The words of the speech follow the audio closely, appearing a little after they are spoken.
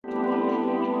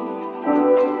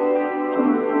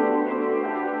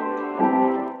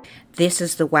This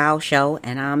is The Wow Show,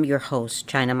 and I'm your host,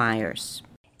 China Myers.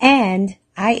 And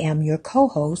I am your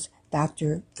co-host,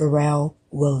 Dr. Pharrell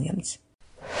Williams.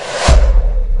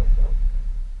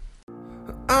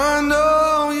 I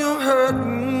know you're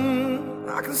hurting,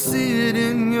 I can see it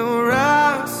in your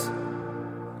eyes.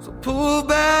 So pull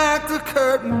back the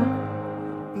curtain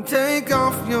and take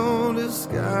off your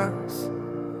disguise.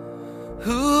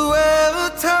 Whoever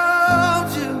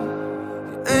told you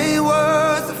you ain't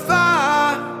worth the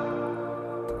fight?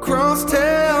 The cross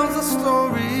tells a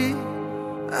story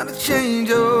how to change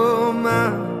your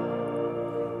mind.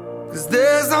 'Cause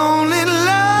there's only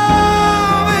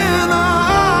love in the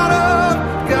heart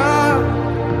of God.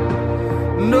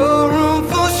 No room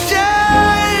for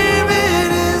shame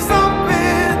in His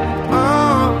open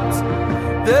arms.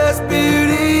 There's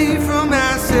beauty from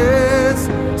ashes,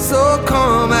 so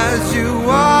come as you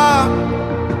are.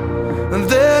 And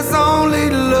there's only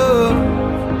love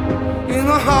in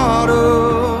the heart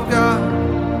of God.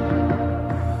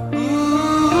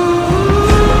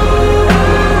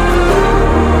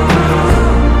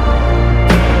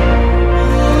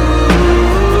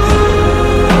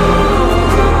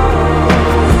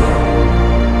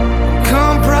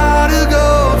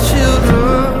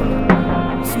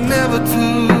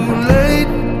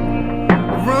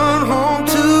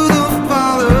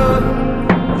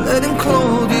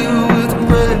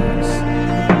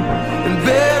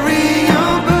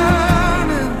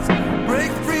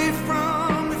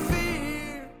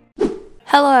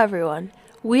 Hello everyone.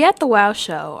 We at The Wow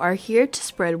Show are here to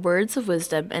spread words of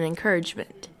wisdom and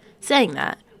encouragement. Saying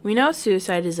that, we know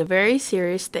suicide is a very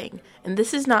serious thing, and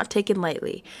this is not taken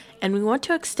lightly, and we want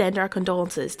to extend our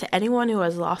condolences to anyone who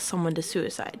has lost someone to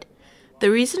suicide.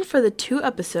 The reason for the 2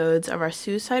 episodes of our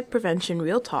Suicide Prevention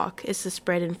Real Talk is to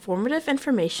spread informative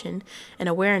information and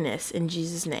awareness in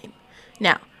Jesus' name.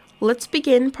 Now, let's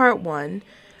begin part 1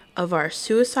 of our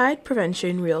Suicide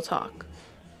Prevention Real Talk.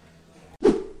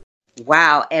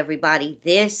 Wow, everybody.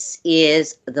 This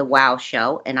is The Wow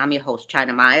Show, and I'm your host,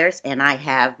 China Myers, and I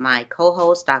have my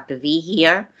co-host, Dr. V,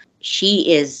 here.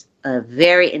 She is a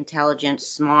very intelligent,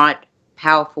 smart,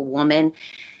 powerful woman,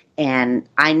 and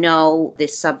I know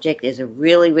this subject is a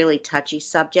really, really touchy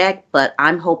subject, but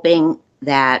I'm hoping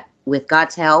that with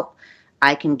God's help,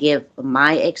 I can give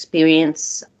my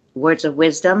experience, words of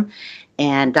wisdom,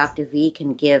 and Dr. V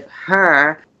can give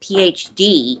her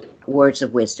PhD words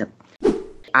of wisdom.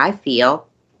 I feel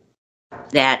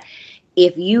that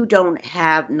if you don't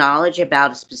have knowledge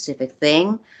about a specific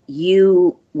thing,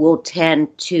 you will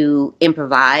tend to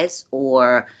improvise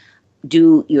or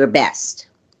do your best.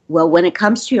 Well, when it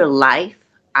comes to your life,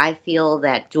 I feel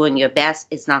that doing your best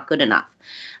is not good enough.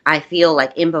 I feel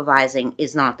like improvising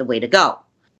is not the way to go.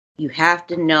 You have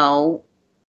to know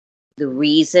the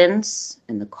reasons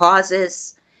and the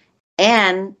causes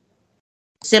and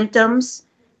symptoms,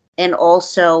 and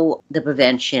also the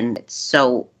prevention.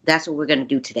 So that's what we're going to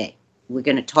do today. We're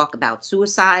going to talk about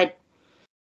suicide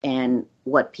and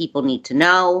what people need to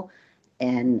know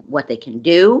and what they can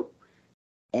do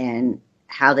and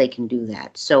how they can do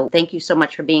that. So thank you so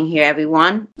much for being here,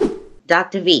 everyone.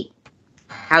 Dr. V,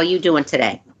 how are you doing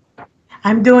today?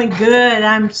 I'm doing good.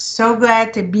 I'm so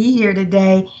glad to be here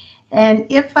today. And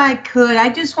if I could, I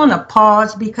just want to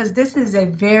pause because this is a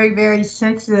very, very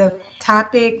sensitive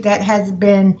topic that has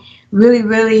been really,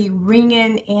 really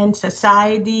ringing in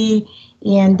society,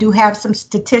 and do have some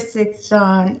statistics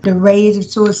on the rate of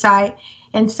suicide.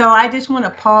 And so I just want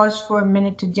to pause for a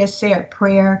minute to just say a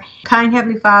prayer. Kind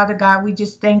Heavenly Father, God, we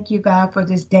just thank you, God, for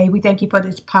this day. We thank you for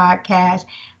this podcast,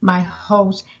 my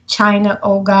host, China,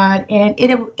 oh God. And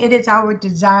it is our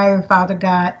desire, Father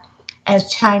God,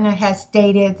 as China has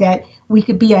stated, that we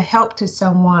could be a help to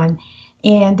someone,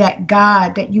 and that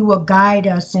God, that you will guide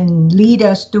us and lead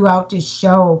us throughout this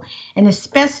show, and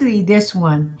especially this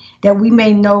one, that we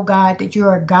may know, God, that you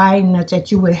are guiding us,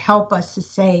 that you would help us to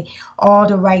say all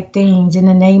the right things in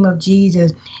the name of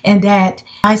Jesus, and that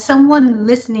by someone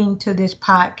listening to this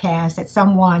podcast, that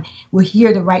someone will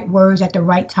hear the right words at the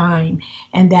right time,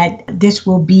 and that this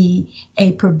will be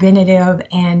a preventative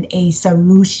and a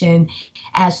solution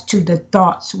as to the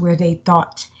thoughts where they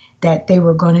thought that they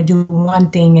were going to do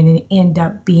one thing and it end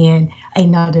up being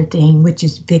another thing, which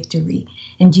is victory.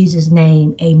 In Jesus'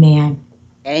 name, amen.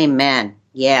 Amen.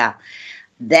 Yeah,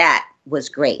 that was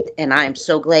great. And I'm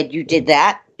so glad you did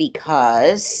that,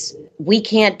 because we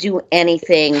can't do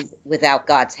anything without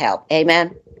God's help.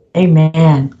 Amen.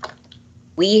 Amen.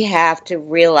 We have to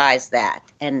realize that.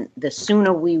 And the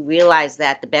sooner we realize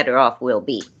that, the better off we'll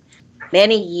be.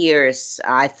 Many years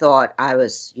I thought I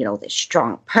was, this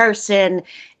strong person,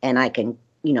 and I can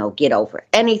get over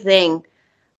anything,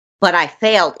 but I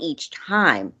failed each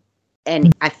time.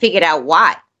 And I figured out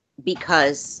why,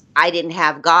 because I didn't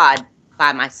have God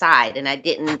by my side, and I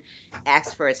didn't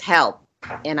ask for his help,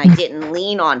 and I didn't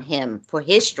lean on him for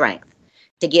his strength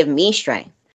to give me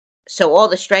strength. So all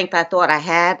the strength I thought I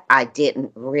had, I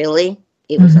didn't really.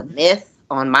 It was a myth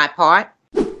on my part.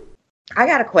 I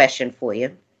got a question for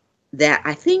you that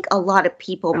I think a lot of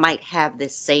people might have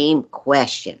this same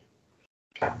question.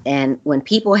 And when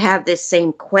people have this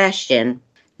same question,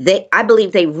 I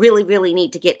believe they really, really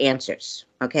need to get answers.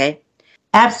 Okay?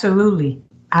 Absolutely.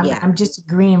 I'm just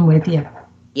agreeing with you.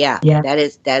 Yeah. That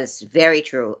is very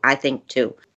true. I think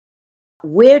too.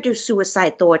 Where do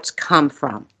suicide thoughts come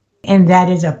from? And that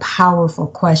is a powerful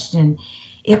question.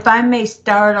 If I may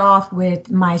start off with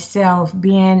myself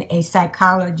being a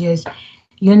psychologist,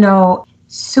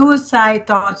 suicide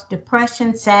thoughts,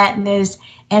 depression, sadness,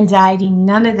 anxiety,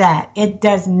 none of that. It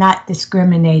does not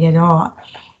discriminate at all.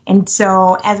 And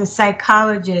so as a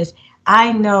psychologist,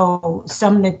 I know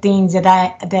some of the things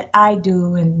that I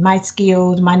do, and my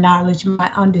skills, my knowledge,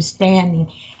 my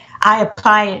understanding, I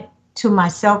apply it to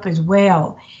myself as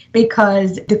well.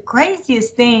 Because the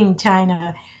craziest thing,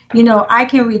 China, I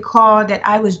can recall that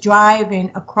I was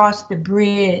driving across the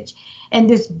bridge and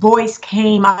this voice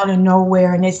came out of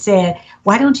nowhere and it said,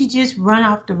 "Why don't you just run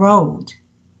off the road?"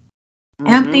 Mm-hmm.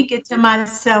 And I'm thinking to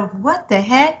myself, what the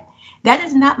heck? That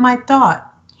is not my thought.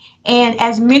 And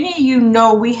as many of you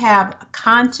know, we have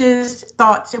conscious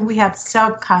thoughts and we have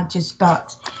subconscious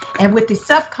thoughts. And with the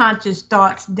subconscious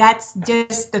thoughts, that's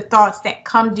just the thoughts that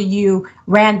come to you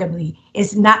randomly.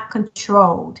 It's not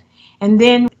controlled. And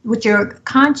then with your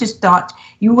conscious thoughts,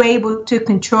 you're able to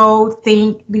control,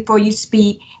 think before you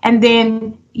speak, and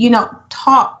then,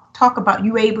 talk about,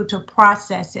 you're able to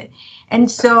process it. And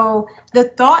so the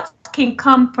thoughts can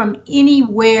come from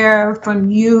anywhere, from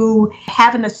you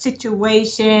having a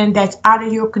situation that's out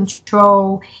of your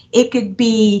control. It could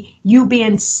be you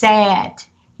being sad,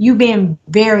 you being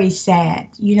very sad.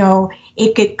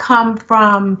 It could come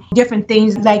from different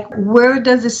things. Like, where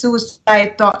does the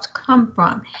suicide thoughts come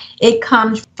from? It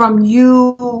comes from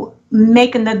you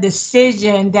making a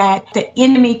decision that the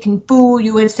enemy can fool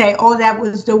you and say, oh, that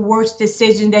was the worst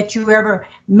decision that you ever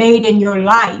made in your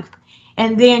life.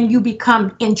 And then you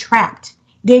become entrapped.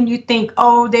 Then you think,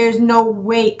 oh, there's no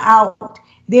way out.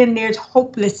 Then there's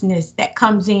hopelessness that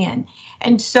comes in.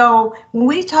 And so when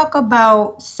we talk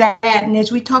about sadness,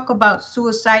 we talk about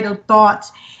suicidal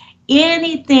thoughts,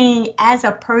 anything as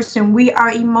a person, we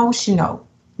are emotional.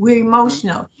 We're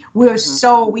emotional. We're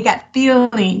soul. We got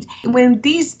feelings. When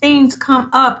these things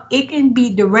come up, it can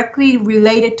be directly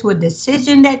related to a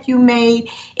decision that you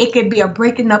made. It could be a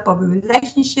breaking up of a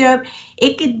relationship.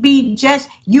 It could be just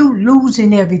you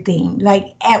losing everything,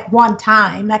 like at one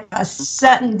time, like a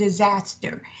sudden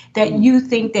disaster that you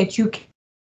think that you can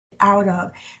get out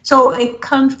of. So it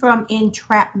comes from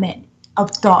entrapment of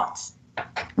thoughts.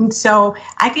 And so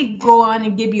I could go on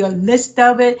and give you a list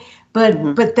of it.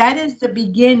 But that is the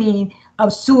beginning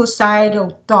of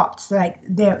suicidal thoughts. Like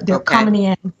they're coming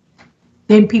in.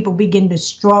 Then people begin to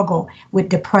struggle with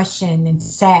depression and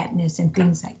sadness and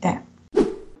things like that.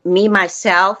 Me,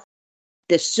 myself,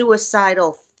 the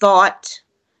suicidal thought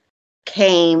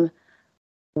came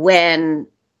when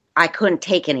I couldn't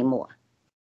take anymore.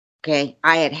 Okay.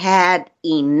 I had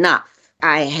enough.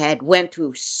 I had went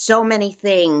through so many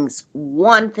things,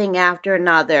 one thing after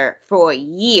another, for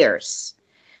years.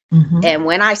 Mm-hmm. And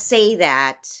when I say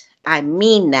that, I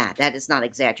mean that. That is not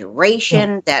exaggeration.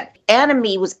 Yeah. That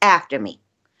enemy was after me.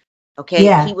 Okay?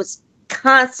 Yeah. He was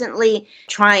constantly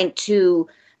trying to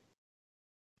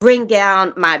bring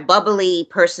down my bubbly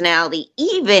personality,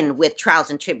 even with trials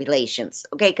and tribulations.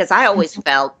 Okay? Because I always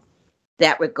felt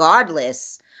that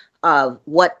regardless of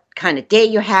what kind of day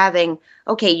you're having,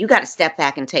 okay, you got to step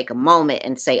back and take a moment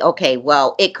and say, okay,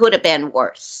 well, it could have been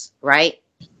worse, right?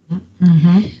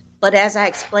 Mm-hmm. But as I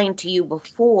explained to you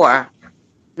before,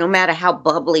 no matter how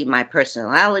bubbly my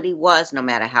personality was, no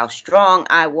matter how strong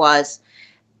I was,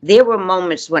 there were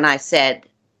moments when I said,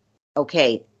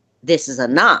 okay, this is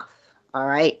enough. All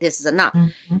right, this is enough.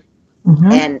 Mm-hmm.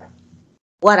 Mm-hmm. And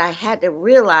what I had to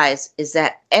realize is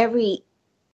that everything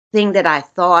that I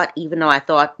thought, even though I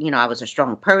thought, I was a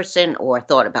strong person or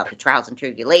thought about the trials and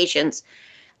tribulations,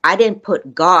 I didn't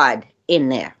put God in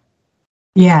there.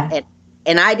 Yeah.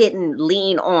 And I didn't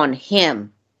lean on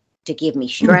him to give me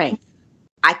strength.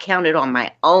 I counted on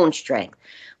my own strength,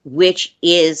 which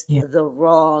is the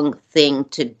wrong thing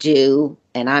to do.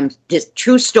 And I'm just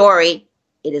true story.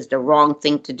 It is the wrong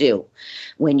thing to do.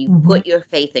 When you put your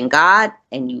faith in God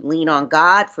and you lean on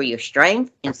God for your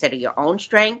strength instead of your own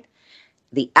strength,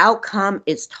 the outcome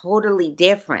is totally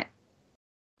different.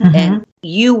 Mm-hmm. And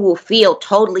you will feel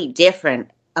totally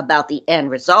different about the end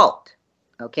result.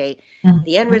 Okay. Mm-hmm.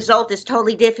 The end result is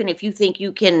totally different if you think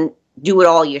you can do it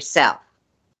all yourself.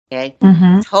 Okay.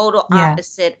 Mm-hmm. Total Yeah.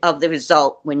 opposite of the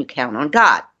result when you count on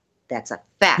God. That's a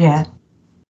fact. Yeah.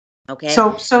 Okay.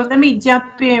 So let me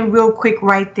jump in real quick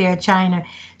right there, China.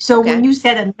 So Okay. when you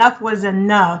said enough was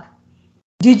enough,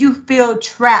 did you feel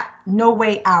trapped, no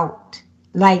way out?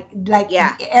 Like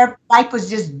Yeah. life was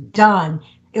just done.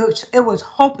 It was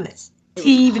hopeless to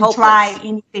even hopeless. try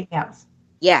anything else.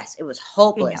 Yes, it was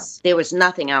hopeless. There was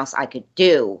nothing else I could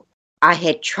do. I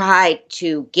had tried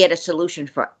to get a solution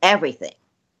for everything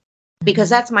because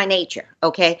that's my nature.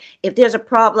 Okay. If there's a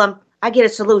problem, I get a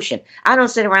solution. I don't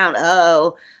sit around,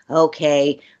 oh,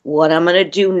 okay, what I'm going to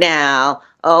do now?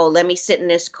 Oh, let me sit in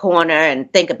this corner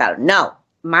and think about it. No,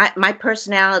 my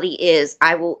personality is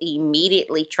I will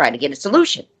immediately try to get a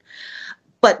solution.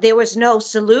 But there was no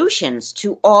solutions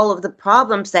to all of the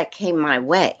problems that came my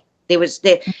way. There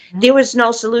was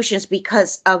no solutions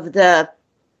because of the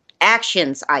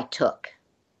actions I took.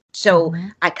 So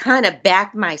I kind of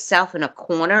backed myself in a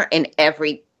corner in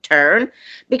every turn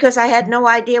because I had no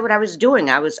idea what I was doing.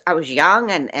 I was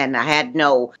young and I had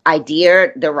no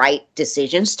idea the right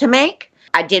decisions to make.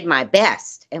 I did my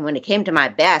best. And when it came to my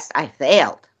best, I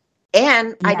failed.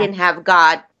 And I didn't have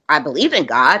God. I believed in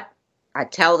God. I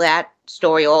tell that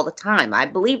story all the time. I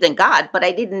believed in God, but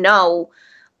I didn't know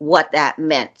what that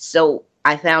meant. So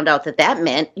I found out that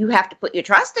meant you have to put your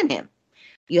trust in him.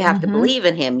 You have to believe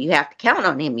in him. You have to count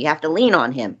on him. You have to lean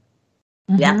on him.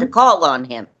 You have to call on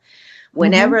him.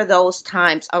 Whenever those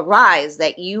times arise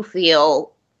that you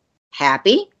feel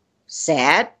happy,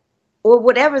 sad, or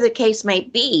whatever the case may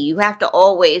be, you have to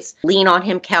always lean on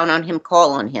him, count on him,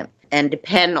 call on him, and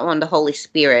depend on the Holy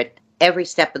Spirit every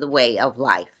step of the way of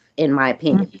life, in my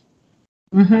opinion.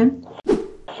 And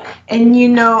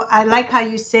I like how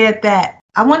you said that.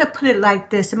 I want to put it like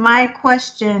this. My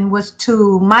question was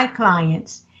to my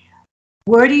clients.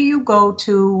 Where do you go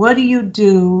to? What do you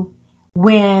do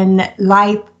when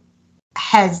life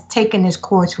has taken its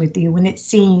course with you, when it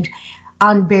seems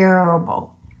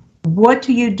unbearable? What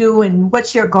do you do and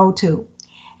what's your go-to?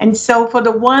 And so for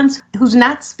the ones who's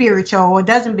not spiritual or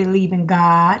doesn't believe in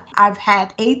God, I've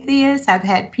had atheists, I've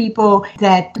had people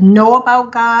that know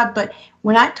about God, but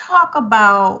when I talk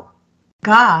about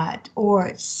God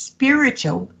or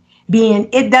spiritual being,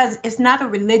 it's not a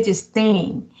religious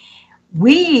thing.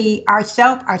 We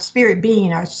ourselves are spirit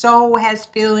being. Our soul has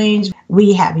feelings.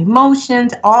 We have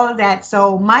emotions, all of that.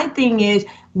 So my thing is,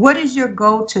 what is your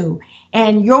go-to?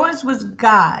 And yours was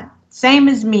God, same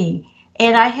as me.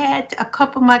 And I had a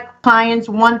couple of my clients,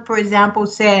 one, for example,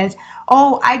 says,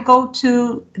 oh, I go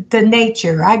to the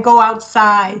nature. I go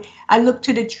outside. I look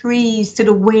to the trees, to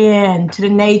the wind, to the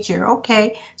nature.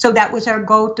 Okay, so that was her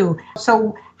go-to.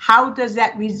 So how does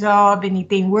that resolve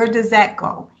anything? Where does that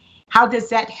go? How does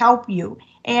that help you?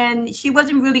 And she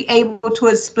wasn't really able to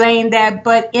explain that,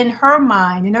 but in her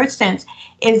mind, in her sense,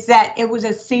 is that it was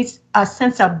a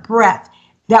sense of breath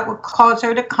that would cause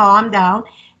her to calm down.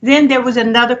 Then there was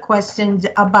another question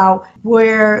about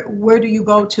where do you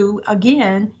go to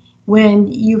again when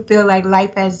you feel like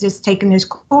life has just taken its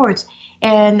course?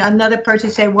 And another person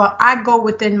said, well, I go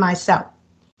within myself.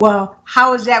 Well,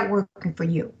 how is that working for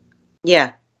you?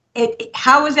 Yeah.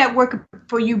 How is that working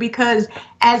for you? Because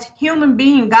as human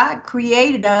beings, God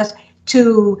created us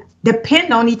to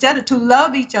depend on each other, to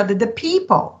love each other, the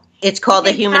people. It's called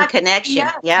the human connection.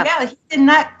 Yeah. He did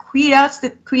not create us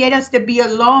to be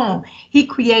alone. He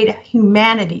created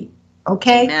humanity.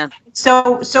 Okay. Amen.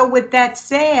 So with that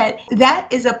said,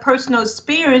 that is a personal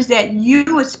experience that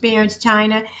you experience,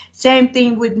 China. Same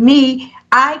thing with me.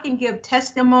 I can give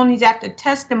testimonies after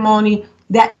testimony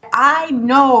that I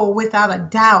know without a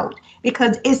doubt,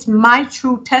 because it's my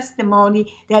true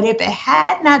testimony that if it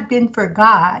had not been for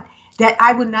God, that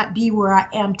I would not be where I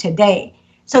am today.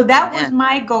 So that was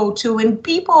my go-to. And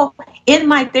people in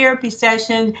my therapy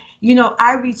sessions,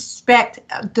 I respect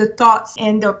the thoughts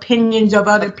and the opinions of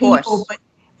other people.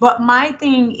 But my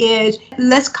thing is,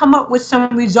 let's come up with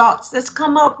some results. Let's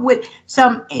come up with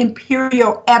some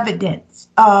empirical evidence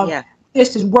of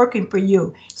this is working for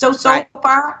you. So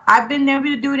far, I've been able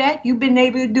to do that. You've been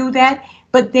able to do that.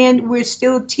 But then we're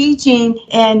still teaching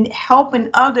and helping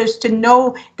others to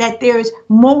know that there's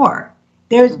more.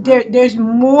 There's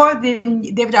more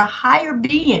than, there's a higher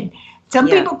being. Some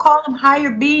people call them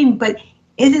higher being, but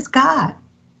it is God.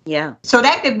 Yeah. So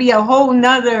that could be a whole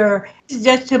nother,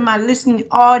 just to my listening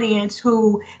audience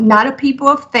who not a people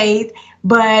of faith,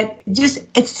 but just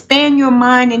expand your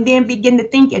mind and then begin to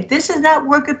think, if this is not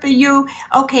working for you,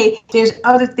 okay, there's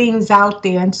other things out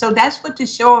there. And so that's what the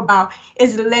show about,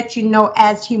 is to let you know,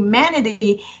 as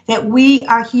humanity, that we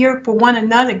are here for one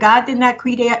another. God did not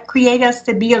create us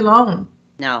to be alone.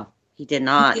 No, he did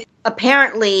not.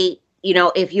 Apparently,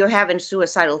 if you're having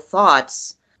suicidal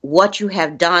thoughts, what you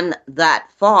have done that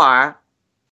far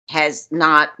has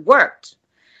not worked.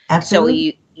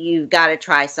 Absolutely. So you've got to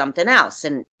try something else.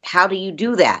 And how do you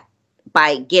do that?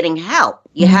 By getting help.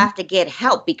 You have to get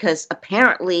help, because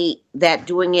apparently that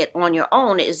doing it on your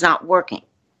own is not working.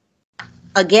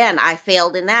 Again, I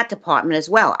failed in that department as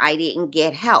well. I didn't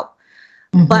get help.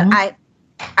 But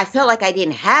I felt like I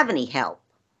didn't have any help.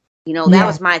 That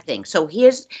was my thing. So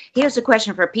here's the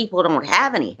question for people who don't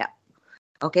have any help.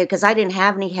 Okay, because I didn't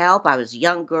have any help. I was a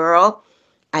young girl.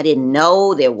 I didn't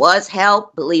know there was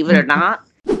help, believe it or not.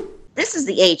 This is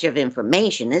the age of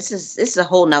information. This is a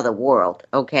whole nother world,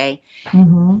 okay?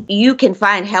 You can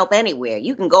find help anywhere.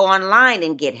 You can go online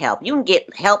and get help. You can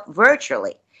get help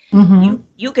virtually.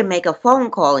 You can make a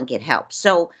phone call and get help.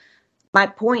 So my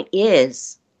point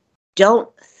is, don't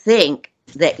think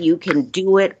that you can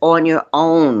do it on your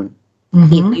own.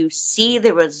 If you see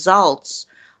the results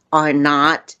are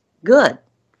not good,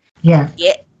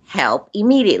 get help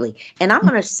immediately. And I'm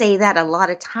going to say that a lot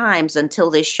of times until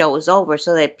this show is over,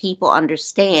 so that people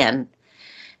understand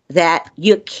that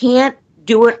you can't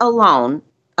do it alone,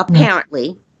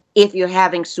 apparently, if you're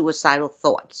having suicidal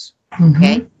thoughts.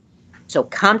 Okay? So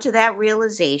come to that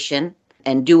realization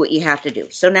and do what you have to do.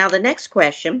 So now the next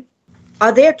question,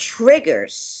 are there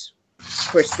triggers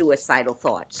for suicidal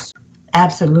thoughts?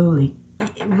 Absolutely.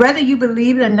 Whether you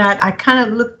believe it or not, I kind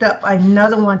of looked up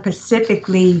another one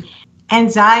specifically.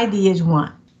 Anxiety is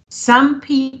one. Some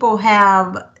people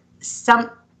have some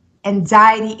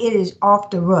anxiety. It is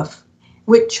off the roof.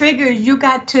 With triggers,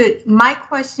 my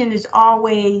question is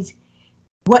always,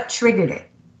 what triggered it?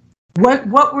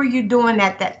 What were you doing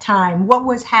at that time? What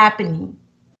was happening?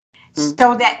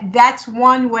 So that's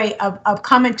one way of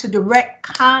coming to direct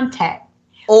contact.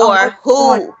 Or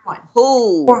who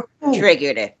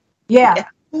triggered it. Yeah.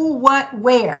 Who, what,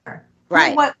 where. Right.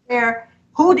 Who, what, where.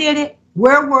 Who did it?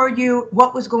 Where were you?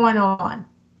 What was going on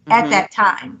at that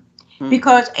time?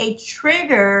 Because a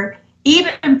trigger,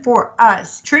 even for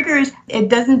us, triggers, it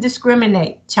doesn't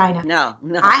discriminate, China. No.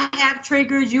 I have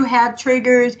triggers, you have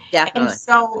triggers. Definitely. And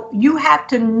so you have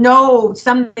to know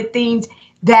some of the things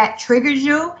that triggers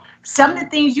you. Some of the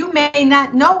things you may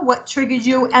not know what triggers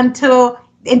you until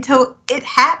it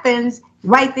happens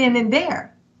right then and there.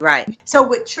 Right. So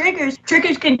with triggers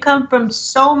can come from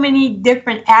so many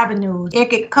different avenues.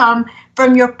 It could come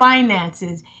from your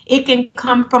finances. It can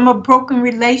come from a broken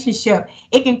relationship.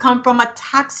 It can come from a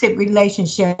toxic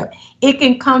relationship. It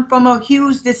can come from a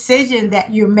huge decision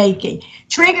that you're making.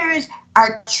 Triggers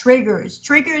are triggers.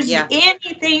 Triggers is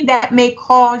anything that may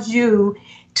cause you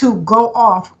to go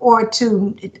off or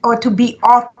to be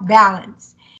off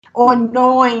balance, or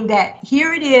knowing that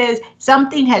here it is,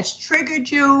 something has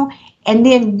triggered you. And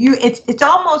then it's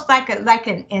almost like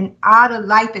an out of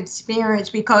life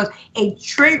experience, because a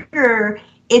trigger,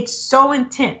 it's so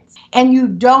intense and you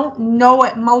don't know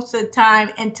it most of the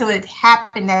time until it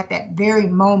happened at that very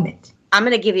moment. I'm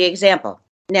going to give you an example.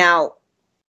 Now,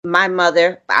 my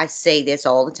mother, I say this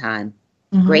all the time,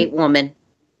 great woman,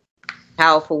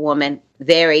 powerful woman,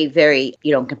 very, very,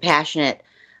 compassionate,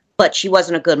 but she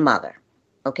wasn't a good mother.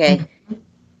 Okay.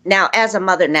 Now, as a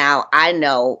mother now, I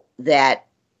know that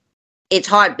it's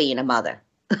hard being a mother.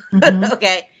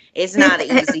 Okay. It's not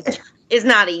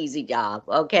an easy job.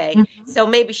 Okay. So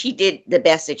maybe she did the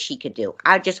best that she could do.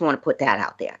 I just want to put that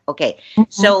out there. Okay.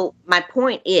 So my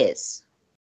point is,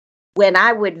 when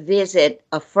I would visit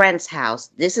a friend's house,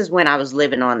 this is when I was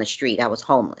living on the street. I was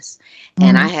homeless,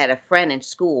 and I had a friend in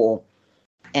school,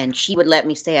 and she would let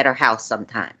me stay at her house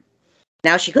sometime.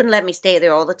 Now, she couldn't let me stay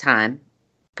there all the time,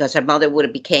 because her mother would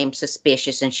have became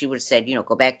suspicious, and she would have said,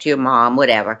 go back to your mom,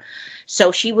 whatever.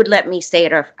 So she would let me stay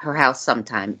at her house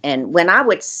sometime. And when I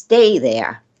would stay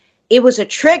there, it was a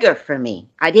trigger for me.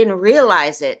 I didn't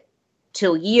realize it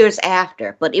till years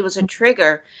after, but it was a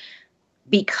trigger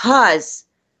because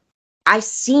I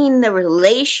seen the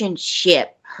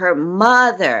relationship her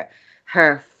mother,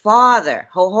 her father,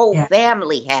 her whole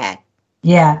family had.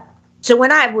 Yeah. So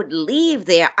when I would leave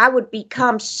there, I would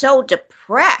become so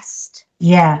depressed.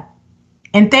 Yeah.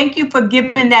 And thank you for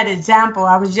giving that example.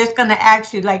 I was just going to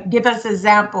ask you, give us an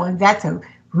example, and that's a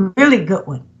really good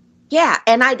one. Yeah.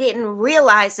 And I didn't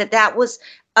realize that was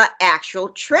an actual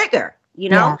trigger,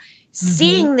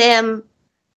 seeing them,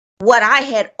 what I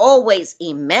had always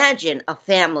imagined a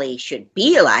family should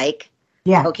be like,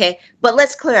 Yeah. Okay. But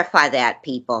let's clarify that,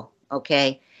 people.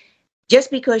 Okay.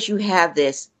 Just because you have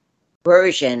this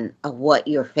version of what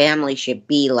your family should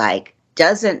be like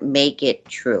doesn't make it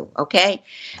true. Okay.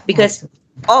 Because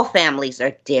all families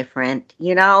are different,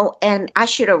 and I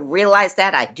should have realized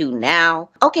that. I do now.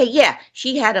 Okay. Yeah.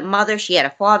 She had a mother. She had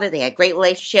a father. They had a great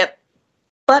relationship.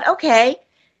 But okay.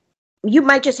 You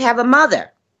might just have a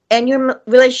mother and your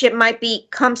relationship might be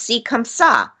come see, come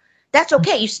saw. That's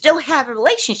okay. You still have a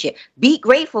relationship. Be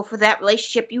grateful for that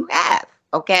relationship you have.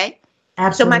 Okay.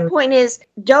 Absolutely. So my point is,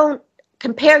 don't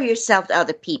compare yourself to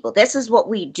other people. This is what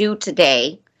we do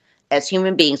today as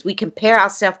human beings. We compare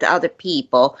ourselves to other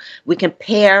people. We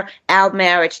compare our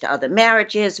marriage to other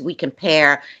marriages. We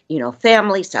compare,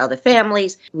 families to other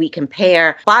families. We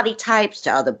compare body types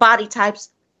to other body types.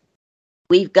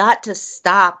 We've got to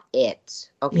stop it,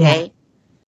 okay? Yeah.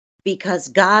 Because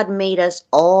God made us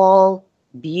all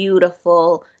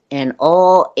beautiful and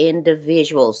all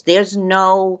individuals. There's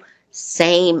no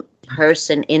same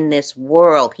person in this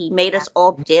world. He made us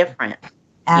all different,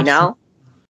 Absolutely.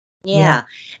 Yeah.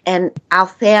 And our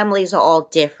families are all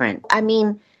different. I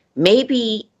mean,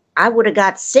 maybe I would have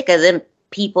got sick of them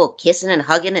people kissing and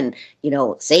hugging and,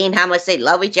 saying how much they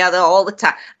love each other all the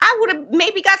time. I would have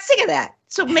maybe got sick of that.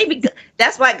 So maybe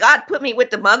that's why God put me with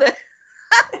the mother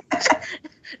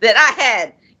that I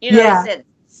had. He said,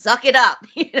 suck it up,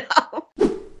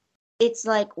 It's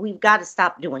like we've got to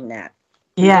stop doing that.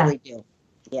 Yeah. We really do.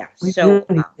 Yeah. We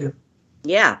really do.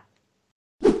 Yeah.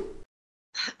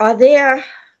 Are there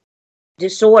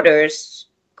disorders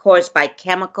caused by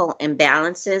chemical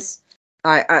imbalances?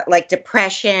 Like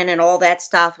depression and all that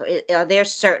stuff? Are there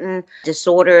certain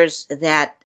disorders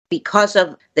that because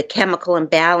of the chemical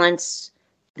imbalance,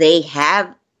 they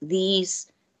have the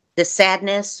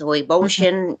sadness or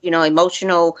emotion,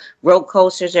 emotional roller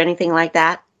coasters or anything like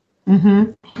that?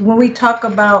 Mm-hmm. When we talk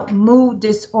about mood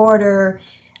disorder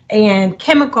and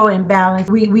chemical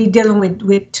imbalance, we dealing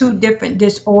with two different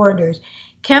disorders.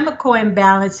 Chemical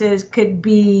imbalances could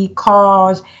be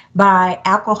caused by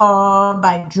alcohol,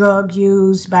 by drug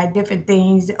use, by different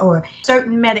things, or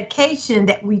certain medication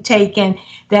that we take in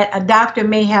that a doctor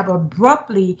may have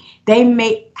abruptly, they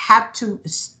may have to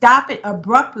stop it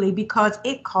abruptly because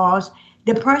it caused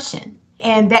depression.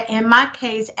 And that in my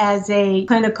case, as a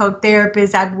clinical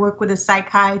therapist, I've worked with a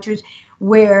psychiatrist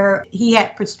where he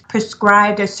had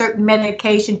prescribed a certain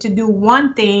medication to do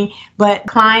one thing, but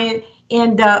client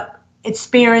ended up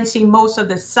experiencing most of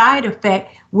the side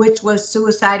effect, which was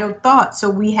suicidal thoughts.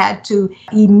 So we had to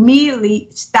immediately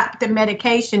stop the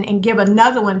medication and give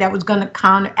another one that was going to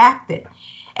counteract it.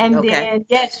 And then,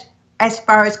 yes, as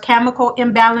far as chemical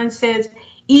imbalances,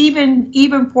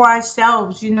 even for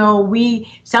ourselves,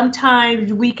 we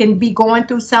sometimes we can be going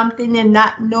through something and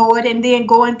not know it, and then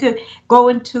go into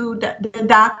the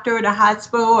doctor or the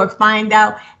hospital or find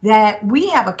out that we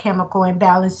have a chemical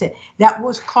imbalance that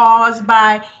was caused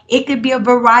by, it could be a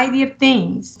variety of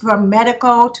things, from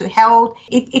medical to health.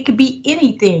 It could be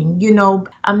anything.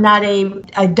 I'm not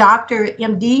a doctor,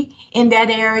 MD in that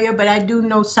area, but I do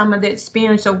know some of the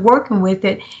experience of working with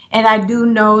it, and I do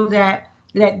know that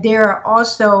there are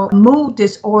also mood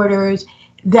disorders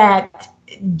that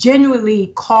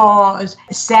generally cause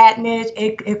sadness.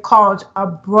 It causes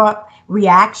abrupt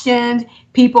reactions.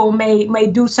 People may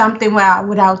do something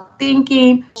without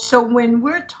thinking. So when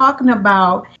we're talking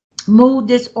about mood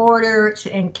disorders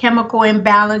and chemical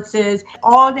imbalances,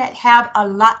 all that have a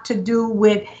lot to do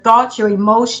with thoughts, your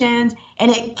emotions,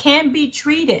 and it can be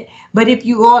treated. But if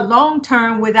you go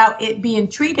long-term without it being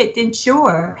treated, then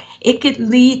sure, it could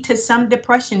lead to some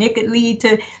depression. It could lead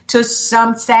to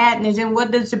some sadness. And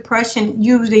what does depression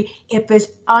usually, if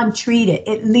it's untreated,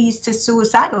 it leads to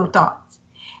suicidal thoughts.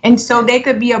 And so there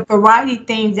could be a variety of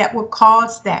things that would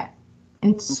cause that.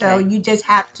 And so you just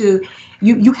have to,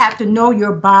 you have to know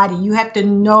your body. You have to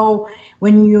know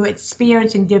when you're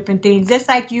experiencing different things. Just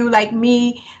like you, like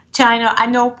me, China, I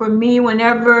know for me,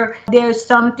 whenever there's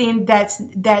something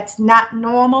that's not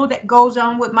normal that goes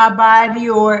on with my body,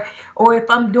 or if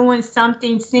I'm doing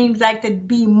something seems like to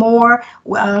be more,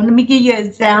 let me give you an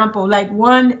example. Like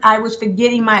I was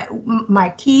forgetting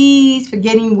my keys,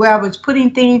 forgetting where I was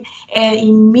putting things, and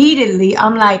immediately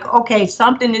I'm like, okay,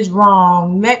 something is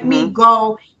wrong. Let me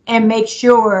go and make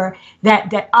sure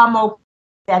that I'm okay,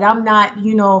 that I'm not,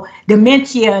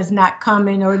 dementia is not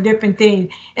coming or different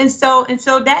things. And so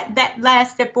that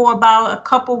lasted for about a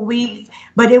couple weeks,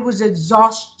 but it was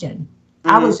exhaustion.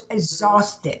 I was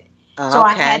exhausted. So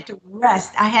I had to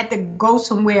rest. I had to go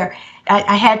somewhere.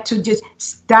 I had to just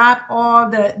stop all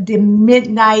the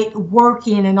midnight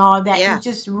working and all that and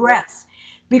just rest.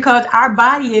 because our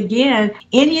body, again,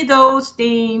 any of those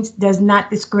things does not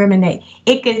discriminate.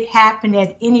 It could happen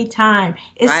at any time.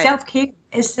 It's Right. self-care.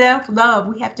 It's self-love.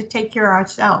 We have to take care of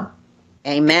ourselves.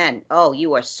 Amen. Oh,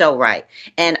 you are so right.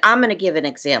 And I'm going to give an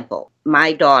example.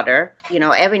 My daughter,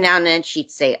 every now and then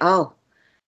she'd say, "Oh,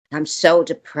 I'm so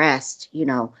depressed."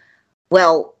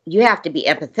 Well, you have to be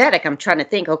empathetic. I'm trying to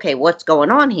think, okay, what's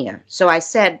going on here? So I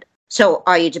said, "So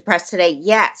are you depressed today?"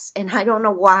 "Yes." "And I don't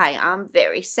know why. I'm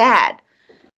very sad."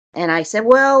 And I said,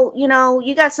 "Well,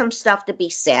 you got some stuff to be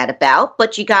sad about,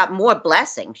 but you got more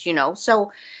blessings,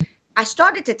 So I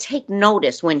started to take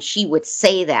notice when she would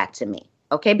say that to me,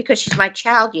 okay? Because she's my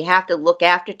child. You have to look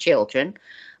after children,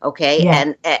 okay?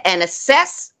 Yeah. And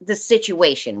assess the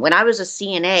situation. When I was a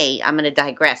CNA, I'm going to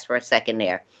digress for a second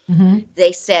there. Mm-hmm.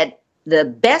 They said the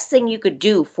best thing you could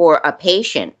do for a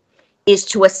patient is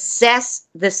to assess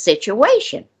the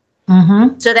situation.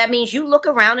 Mm-hmm. So that means you look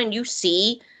around and you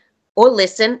see or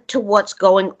listen to what's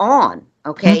going on.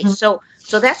 Okay. Mm-hmm. So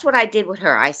that's what I did with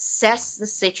her. I assessed the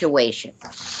situation.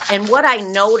 And what I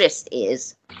noticed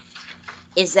is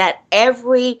that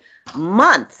every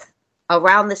month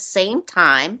around the same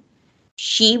time,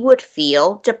 she would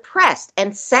feel depressed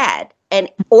and sad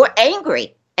or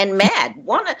angry and mad.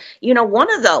 One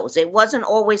of those. It wasn't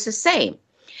always the same.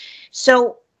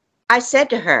 So I said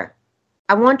to her,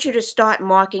 "I want you to start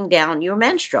marking down your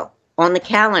menstrual on the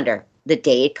calendar the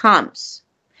day it comes."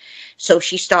 So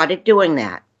she started doing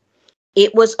that.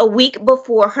 It was a week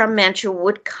before her menstrual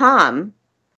would come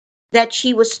that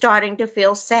she was starting to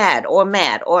feel sad or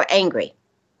mad or angry.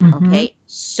 Mm-hmm. Okay.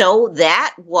 So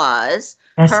that was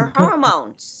That's her a good-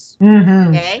 hormones. Mm-hmm.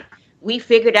 Okay. We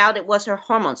figured out it was her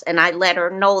hormones, and I let her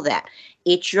know that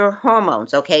it's your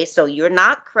hormones. Okay. So you're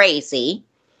not crazy.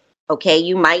 Okay.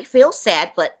 You might feel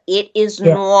sad, but it is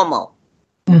normal.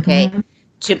 Okay. Mm-hmm.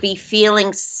 To be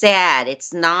feeling sad.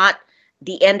 It's not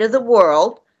the end of the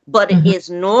world, but it is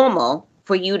normal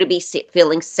for you to be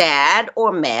feeling sad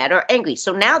or mad or angry.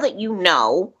 So now that you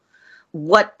know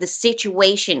what the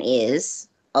situation is,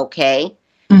 okay,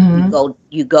 Mm-hmm.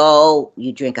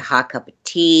 you drink a hot cup of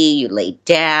tea, you lay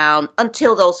down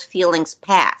until those feelings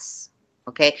pass.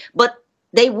 Okay. But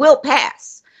they will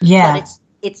pass. Yeah. But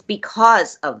it's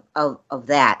because of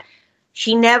that.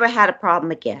 She never had a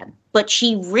problem again, but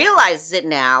she realizes it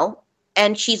now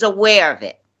and she's aware of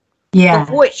it. Yeah.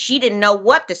 Before, she didn't know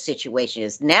what the situation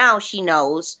is. Now she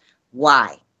knows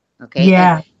why. Okay.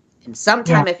 Yeah. And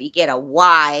sometimes if you get a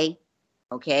why,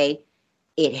 okay,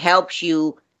 it helps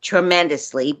you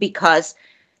tremendously because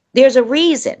there's a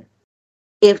reason.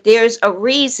 If there's a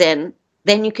reason,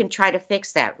 then you can try to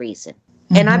fix that reason.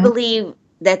 And I believe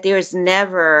that there's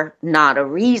never not a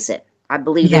reason. I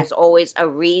believe there's always a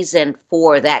reason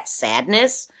for that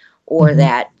sadness or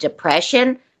that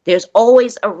depression. There's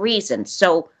always a reason.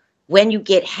 So when you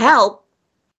get help,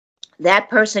 that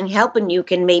person helping you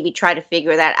can maybe try to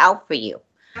figure that out for you.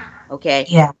 Okay.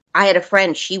 Yeah. I had a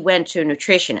friend, she went to a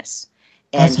nutritionist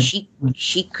and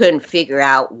she couldn't figure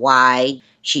out why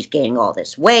she's gaining all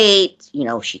this weight.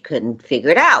 She couldn't figure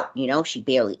it out. She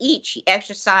barely eats. She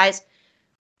exercised.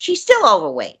 She's still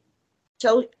overweight.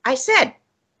 So I said,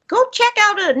 go check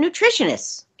out a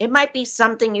nutritionist. It might be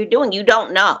something you're doing. You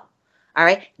don't know. All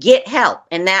right. Get help.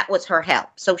 And that was her help.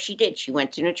 So she did. She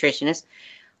went to a nutritionist.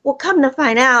 Well, come to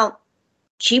find out,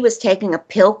 she was taking a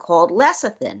pill called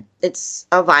lecithin. It's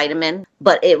a vitamin,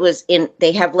 but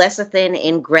they have lecithin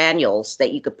in granules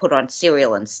that you could put on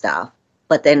cereal and stuff.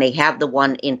 But then they have the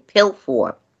one in pill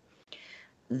form.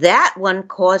 That one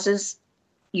causes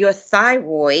your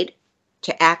thyroid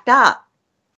to act up.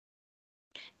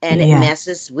 And it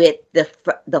messes with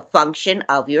the function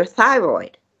of your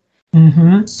thyroid.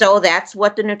 Mm-hmm. So that's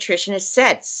what the nutritionist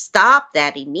said. Stop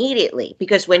that immediately.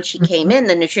 Because when she came in,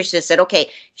 the nutritionist said,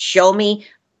 okay, show me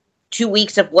 2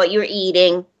 weeks of what you're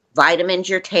eating, vitamins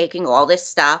you're taking, all this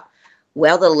stuff.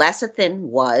 Well, the lecithin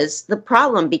was the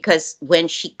problem because when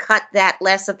she cut that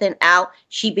lecithin out,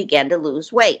 she began to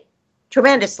lose weight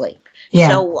tremendously. Yeah.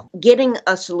 So getting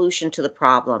a solution to the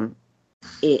problem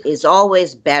is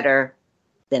always better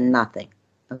than nothing.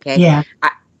 Okay. Yeah.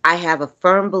 I have a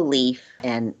firm belief,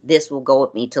 and this will go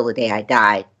with me till the day I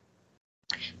die.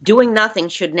 Doing nothing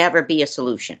should never be a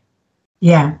solution.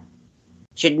 Yeah.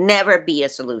 Should never be a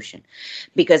solution.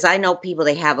 Because I know people,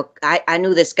 I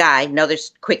knew this guy, another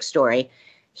quick story.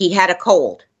 He had a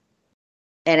cold.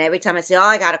 And every time I say,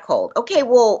 I got a cold. Okay,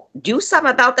 well, do something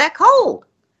about that cold.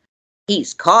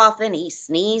 He's coughing, he's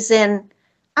sneezing.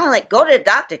 I'm like, go to the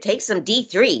doctor, take some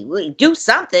D3, do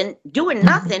something. Doing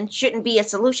nothing shouldn't be a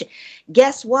solution.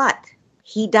 Guess what?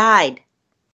 He died.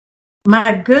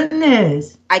 My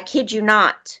goodness. I kid you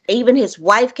not. Even his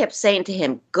wife kept saying to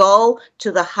him, go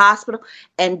to the hospital.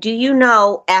 And do you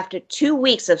know, after 2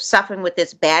 weeks of suffering with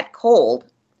this bad cold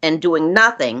and doing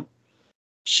nothing,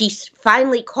 she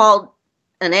finally called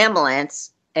an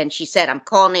ambulance. And she said, I'm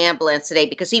calling the ambulance today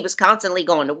because he was constantly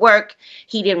going to work.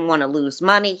 He didn't want to lose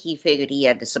money. He figured he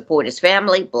had to support his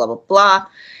family, blah, blah, blah.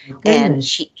 And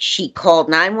she called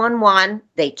 911.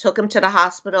 They took him to the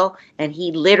hospital, and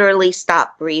he literally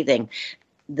stopped breathing.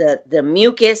 The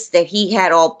mucus that he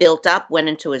had all built up went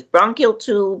into his bronchial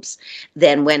tubes,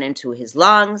 then went into his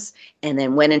lungs, and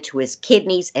then went into his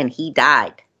kidneys, and he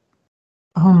died.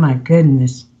 Oh, my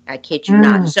goodness. I kid you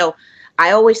not. So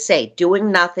I always say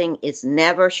doing nothing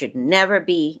should never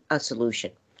be a solution.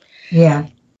 Yeah.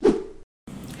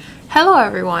 Hello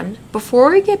everyone. Before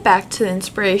we get back to the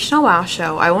Inspirational Wow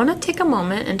Show, I want to take a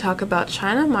moment and talk about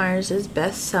China Myers'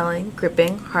 best-selling,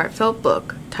 gripping, heartfelt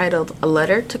book titled A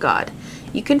Letter to God.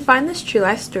 You can find this true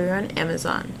life story on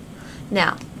Amazon.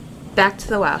 Now, back to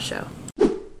the Wow Show.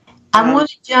 I want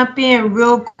to jump in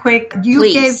real quick. You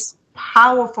Please. gave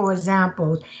powerful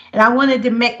examples, and I wanted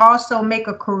to make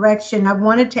a correction. I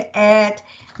wanted to add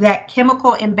that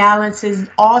chemical imbalances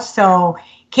also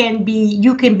can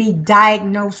be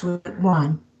diagnosed with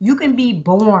one. You can be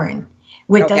born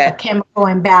with a chemical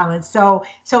imbalance. So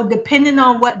depending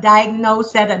on what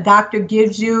diagnosis that a doctor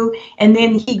gives you, and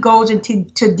then he goes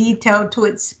into detail to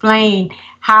explain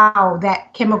how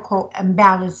that chemical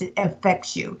imbalance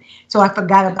affects you. So I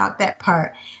forgot about that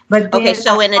part. But then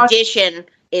so in addition,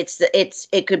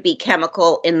 it could be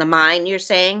chemical in the mind, you're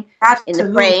saying? Absolutely. In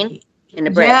the brain? In the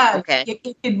brain. Yeah, okay. It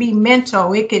could be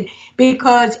mental. It could,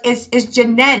 because it's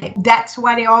genetic. That's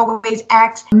why they always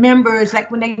ask members,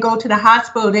 like when they go to the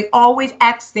hospital, they always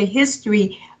ask the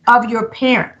history of your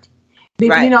parent.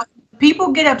 Right. You know,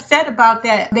 people get upset about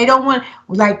that. They don't want,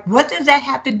 like, what does that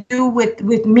have to do with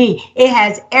me? It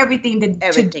has everything to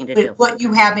do with what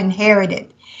you have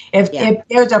inherited. If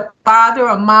there's a father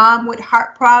or mom with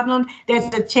heart problem,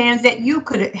 there's a chance that you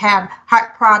could have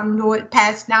heart problem or it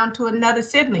passed down to another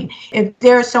sibling. If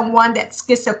there's someone that's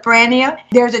schizophrenia,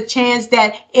 there's a chance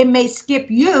that it may skip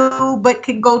you, but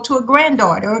could go to a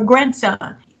granddaughter or a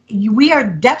grandson. We are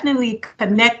definitely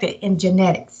connected in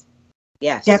genetics.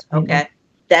 Yes. Definitely. Okay.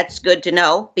 That's good to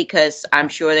know, because I'm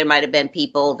sure there might have been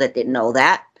people that didn't know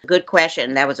that. Good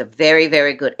question. That was a very,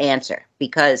 very good answer,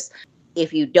 because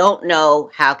if you don't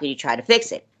know, how can you try to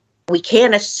fix it? We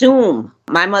can't assume.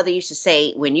 My mother used to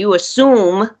say, when you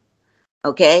assume,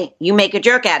 okay, you make a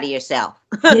jerk out of yourself.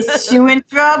 Yes, you in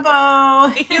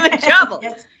trouble. You're in trouble.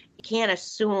 Yes. You can't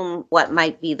assume what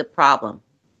might be the problem.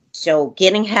 So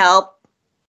getting help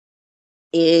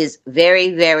is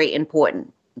very, very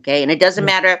important. Okay. And it doesn't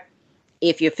matter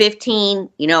if you're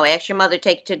 15, ask your mother,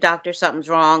 take you to a doctor, something's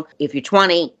wrong. If you're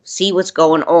 20, see what's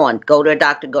going on. Go to a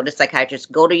doctor, go to a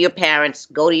psychiatrist, go to your parents,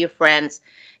 go to your friends.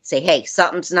 Say, hey,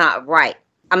 something's not right.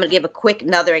 I'm going to give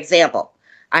another example.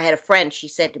 I had a friend, she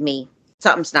said to me,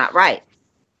 something's not right.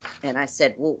 And I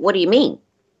said, well, what do you mean?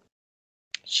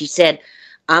 She said,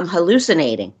 I'm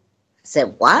hallucinating. I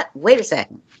said, what? Wait a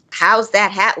second. How's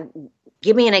that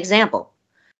give me an example.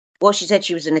 Well, she said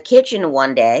she was in the kitchen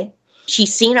one day. She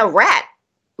seen a rat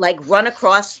run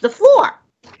across the floor.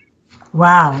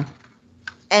 Wow.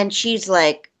 And she's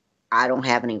like, I don't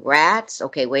have any rats.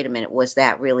 Okay, wait a minute. Was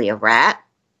that really a rat?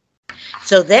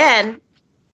 So then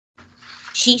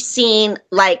she seen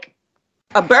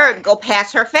a bird go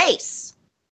past her face,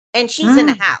 and she's in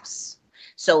the house.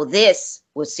 So this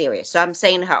was serious. So I'm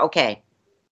saying to her, okay,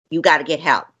 you got to get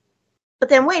help. But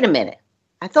then wait a minute.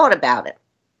 I thought about it.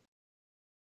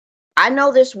 I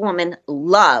know this woman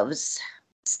loves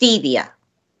stevia.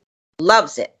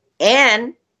 Loves it.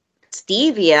 And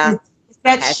stevia.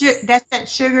 That's that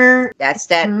sugar. That's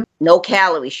that no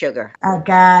calorie sugar. I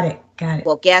got it.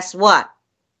 Well, guess what?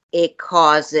 It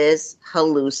causes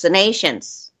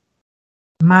hallucinations.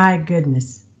 My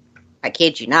goodness. I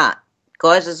kid you not. It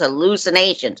causes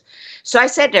hallucinations. So I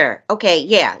said to her, okay,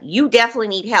 yeah, you definitely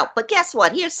need help. But guess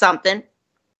what? Here's something.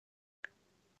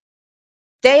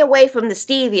 Stay away from the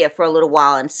stevia for a little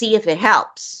while and see if it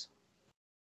helps.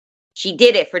 She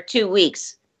did it for 2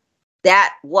 weeks.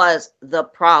 That was the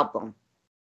problem.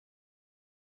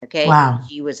 Okay? Wow.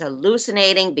 She was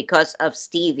hallucinating because of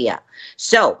stevia.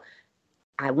 So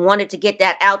I wanted to get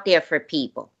that out there for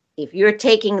people. If you're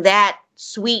taking that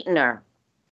sweetener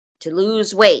to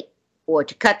lose weight or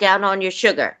to cut down on your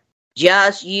sugar,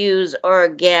 just use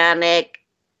organic,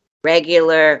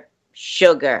 regular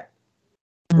sugar.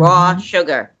 Raw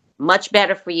sugar, much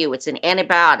better for you. It's an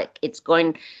antibiotic. It's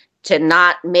going to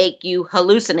not make you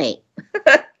hallucinate.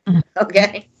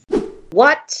 Okay.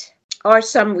 What are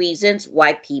some reasons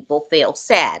why people feel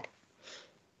sad.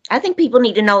 I think people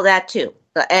need to know that too.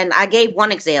 And I gave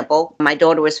one example. My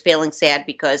daughter was feeling sad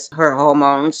because her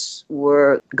hormones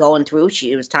were going through.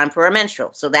 It was time for her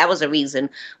menstrual. So that was a reason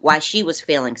why she was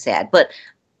feeling sad. But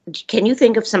can you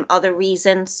think of some other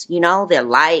reasons? Their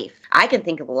life. I can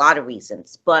think of a lot of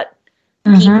reasons, but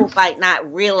people might not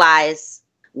realize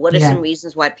what are some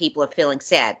reasons why people are feeling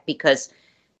sad, because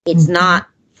it's not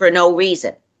for no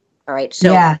reason. All right.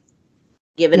 So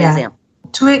give an example.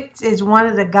 Twix is one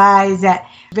of the guys that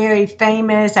very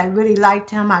famous. I really liked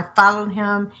him. I followed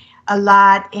him a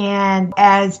lot. And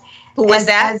who was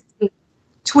that?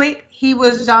 Twix, he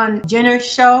was on Jenner's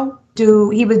show.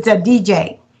 He was a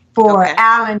DJ for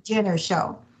Alan Jenner's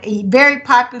show. A very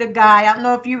popular guy. I don't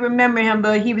know if you remember him,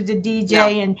 but he was a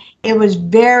DJ, and it was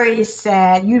very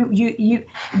sad. If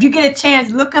you get a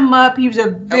chance, look him up. He was a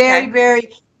very,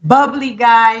 very bubbly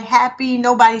guy, happy.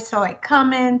 Nobody saw it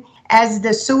coming. As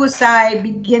the suicide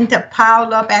began to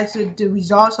pile up as the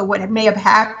results of what may have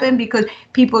happened, because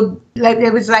people,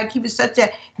 it was like he was such a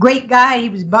great guy. He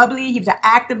was bubbly. He was an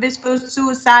activist for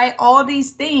suicide, all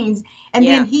these things. And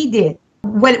then he did.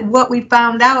 What we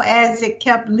found out as it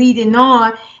kept leading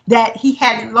on, that he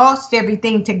had lost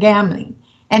everything to gambling,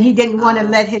 and he didn't want to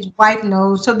let his wife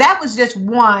know. So that was just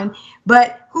one.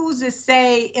 But who's to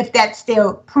say if that's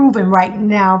still proven right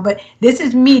now? But this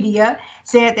is media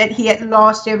said that he had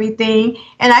lost everything.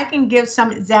 And I can give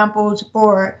some examples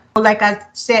for, like I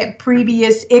said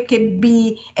previous, it could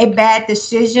be a bad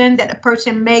decision that a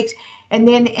person makes. And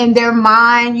then in their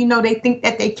mind, they think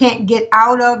that they can't get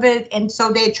out of it. And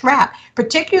so they're trapped,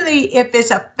 particularly if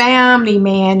it's a family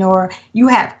man, or you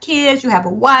have kids, you have a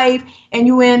wife, and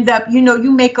you end up,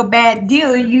 you make a bad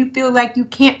deal. You feel like you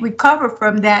can't recover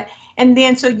from that. And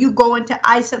then so you go into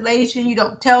isolation. You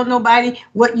don't tell nobody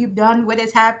what you've done, what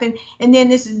has happened. And then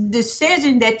this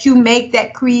decision that you make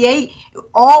that create,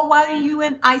 all while you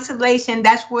in isolation,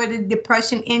 that's where the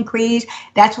depression increase.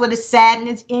 That's where the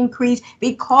sadness increase,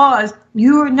 because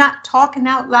you're not talking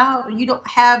out loud. You don't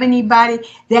have anybody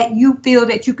that you feel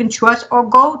that you can trust or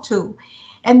go to.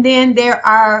 And then there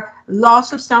are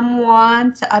loss of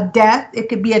someone, a death. It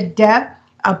could be a death.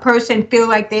 A person feel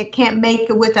like they can't make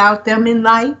it without them in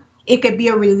life. It could be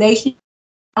a relationship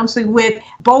with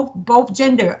both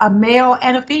gender, a male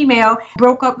and a female,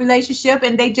 broke up relationship,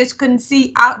 and they just couldn't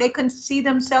see out. They couldn't see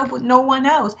themselves with no one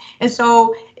else. And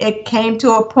so it came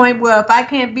to a point where if I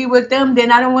can't be with them,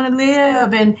 then I don't want to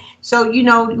live. And so,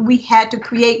 we had to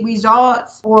create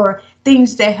results or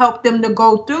things to help them to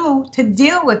go through to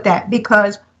deal with that,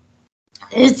 because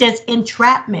it's just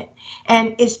entrapment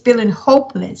and it's feeling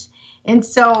hopeless. And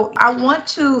so I want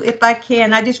to, if I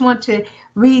can, I just want to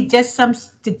read just some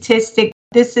statistics.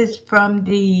 This is from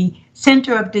the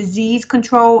Center of Disease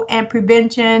Control and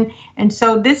Prevention. And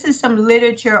so this is some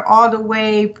literature all the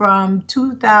way from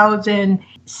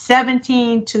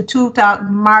 2017 to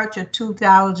March of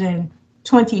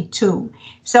 2022.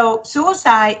 So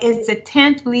suicide is the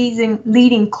 10th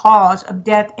leading cause of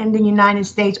death in the United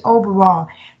States overall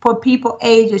for people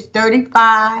ages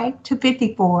 35 to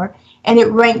 54. And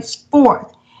it ranks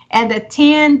 4th. And the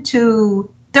 10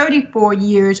 to 34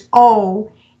 years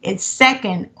old, it's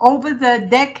 2nd. Over the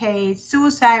decades,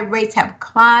 suicide rates have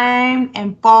climbed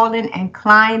and fallen and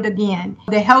climbed again.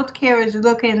 The healthcare is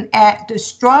looking at the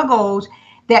struggles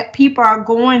that people are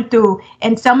going through.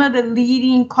 And some of the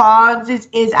leading causes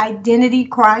is identity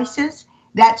crisis.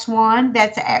 That's one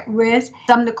that's at risk.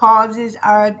 Some of the causes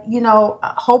are,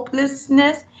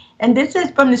 hopelessness. And this is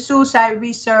from the suicide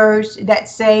research that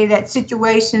say that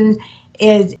situations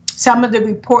is some of the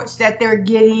reports that they're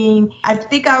getting. I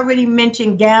think I already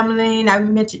mentioned gambling. I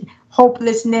mentioned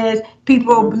hopelessness,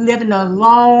 people living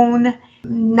alone,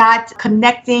 not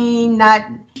connecting, not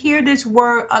hear this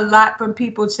word a lot from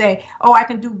people say, oh, I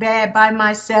can do bad by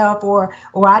myself, or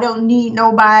I don't need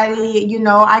nobody,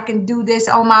 I can do this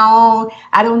on my own.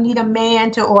 I don't need a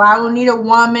man or I don't need a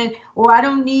woman, or I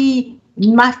don't need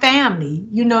my family,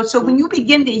 So when you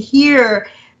begin to hear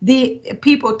the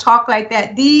people talk like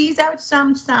that, these are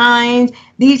some signs,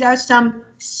 these are some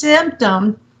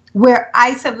symptoms where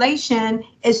isolation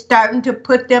is starting to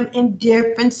put them in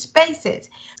different spaces.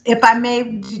 If I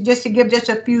may, just to give just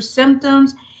a few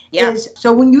symptoms,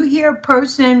 so when you hear a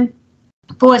person,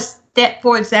 for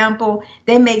example,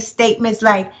 they make statements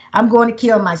like, I'm going to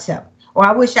kill myself, or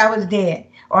I wish I was dead,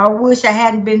 or I wish I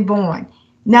hadn't been born.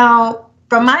 Now,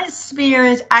 from my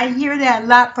experience, I hear that a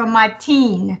lot from my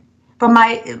teen,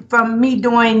 from me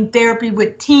doing therapy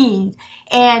with teens.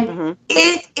 And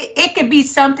it could be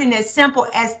something as simple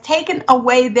as taking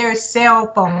away their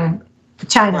cell phone.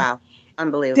 China. Wow.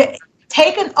 Unbelievable.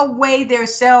 taken away their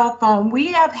cell phone. We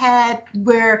have had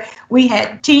where we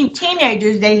had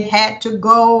teenagers, they had to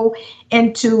go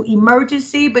into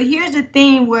emergency. But here's the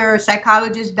thing where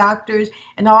psychologists, doctors,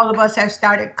 and all of us have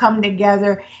started coming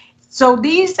together. So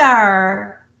these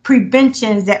are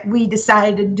preventions that we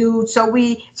decided to do. So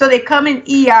they come in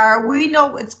ER. We know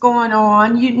what's going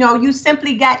on. You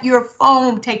simply got your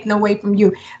phone taken away from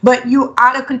you, but you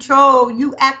out of control.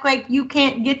 You act like you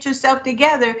can't get yourself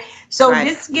together. So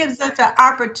This gives us an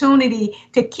opportunity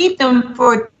to keep them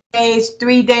for days,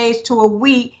 3 days to a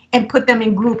week, and put them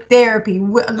in group therapy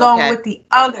along with the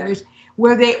others,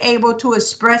 where they're able to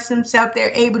express themselves,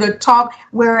 they're able to talk,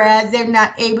 whereas they're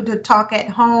not able to talk at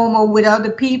home or with other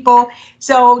people.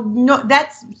 So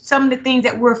that's some of the things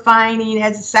that we're finding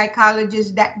as a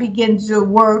psychologist that begins to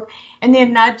work. And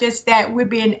then not just that, we're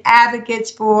being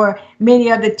advocates for many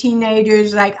of the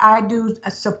teenagers, like I do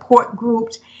support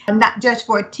groups, not just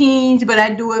for teens, but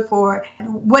I do it for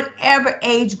whatever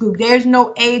age group. There's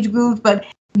no age groups, but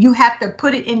you have to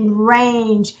put it in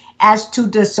range as to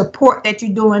the support that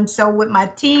you're doing. So with my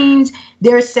teens,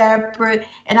 they're separate,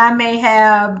 and I may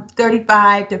have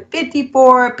 35 to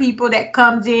 54 people that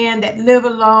comes in that live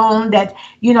alone, that,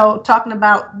 talking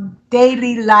about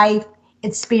daily life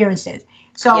experiences.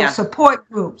 So support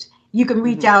groups you can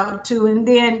reach out to. And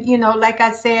then, like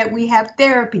I said, we have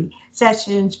therapy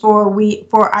sessions for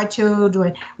our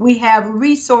children. We have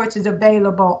resources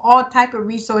available, all type of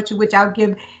resources, which I'll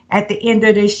give at the end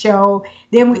of this show.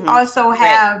 Then we also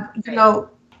have,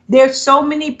 there's so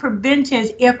many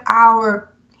preventions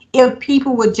if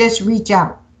people would just reach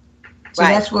out. So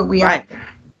that's what we are.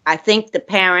 I think the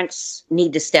parents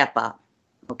need to step up.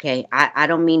 Okay. I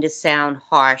don't mean to sound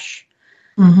harsh,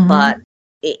 but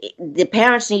the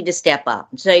parents need to step up.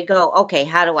 So you go, okay,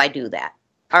 how do I do that?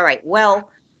 All right. Well,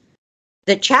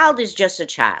 the child is just a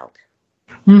child.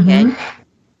 Okay.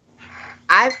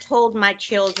 I've told my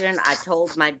children, I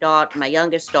told my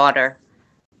youngest daughter,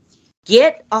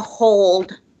 get a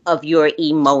hold of your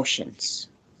emotions.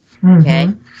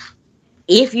 Okay.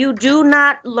 If you do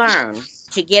not learn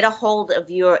to get a hold of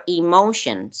your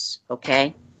emotions,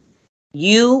 okay,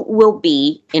 you will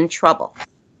be in trouble.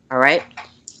 All right.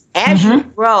 As you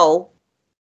grow,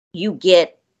 you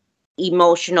get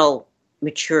emotional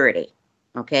maturity,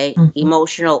 okay,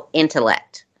 emotional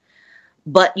intellect.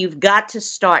 But you've got to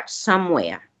start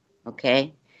somewhere,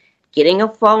 okay? Getting a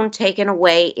phone taken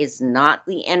away is not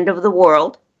the end of the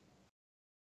world.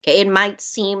 Okay, it might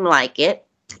seem like it.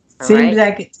 Seems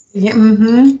like it. Yeah,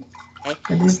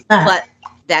 okay. But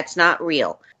that's not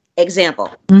real.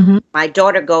 Example, my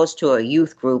daughter goes to a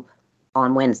youth group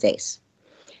on Wednesdays,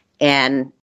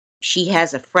 and she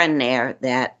has a friend there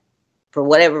that, for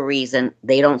whatever reason,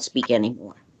 they don't speak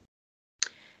anymore.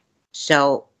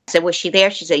 So I said, was she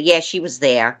there? She said, yeah, she was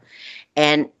there.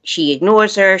 And she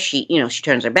ignores her. She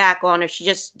turns her back on her. She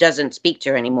just doesn't speak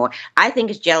to her anymore. I think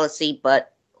it's jealousy,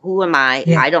 but who am I?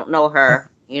 Yeah. I don't know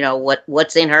her,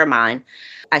 what's in her mind.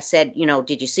 I said,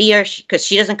 did you see her? Because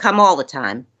she doesn't come all the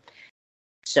time.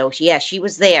 So she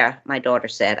was there, my daughter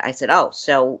said. I said, oh,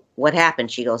 so what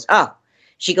happened? She goes,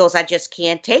 I just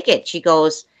can't take it. She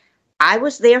goes, I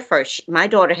was there first. My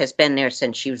daughter has been there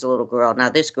since she was a little girl. Now,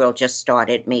 this girl just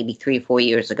started maybe 3 or 4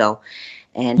 years ago.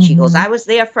 And she goes, I was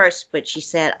there first, but she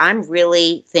said, I'm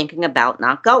really thinking about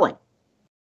not going.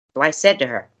 So I said to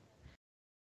her,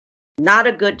 not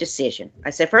a good decision. I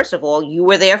said, first of all, you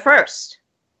were there first.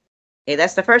 Okay,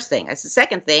 that's the first thing. That's the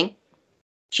second thing.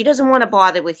 She doesn't want to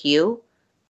bother with you.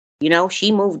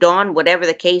 She moved on, whatever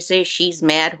the case is. She's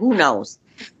mad. Who knows?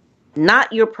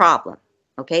 Not your problem,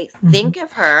 okay? Think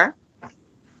of her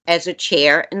as a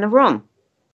chair in the room.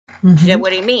 She said, what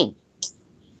do you mean?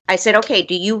 I said, okay,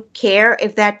 do you care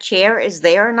if that chair is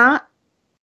there or not?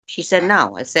 She said,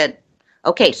 no. I said,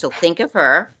 okay, so think of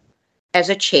her as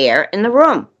a chair in the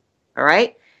room, all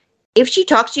right? If she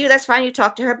talks to you, that's fine, you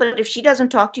talk to her, but if she doesn't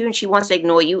talk to you and she wants to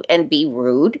ignore you and be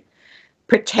rude,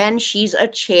 pretend she's a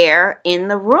chair in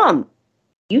the room.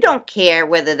 You don't care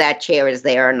whether that chair is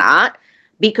there or not.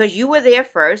 Because you were there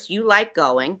first, you like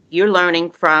going, you're learning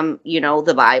from,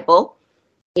 the Bible.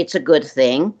 It's a good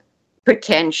thing.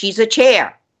 Pretend she's a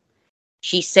chair.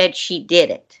 She said she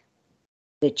did it.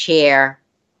 The chair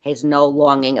has no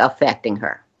longing affecting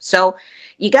her. So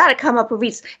you got to come up with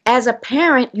reasons. As a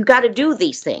parent, you got to do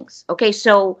these things. Okay,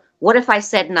 so what if I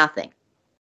said nothing?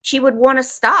 She would want to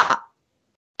stop.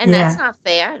 And that's not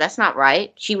fair. That's not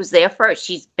right. She was there first.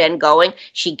 She's been going.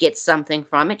 She gets something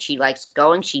from it. She likes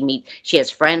going. She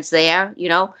has friends there,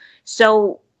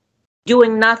 So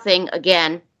doing nothing,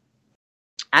 again,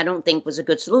 I don't think was a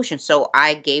good solution. So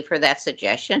I gave her that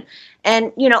suggestion,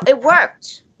 and, it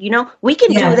worked. We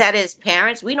can do that as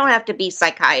parents. We don't have to be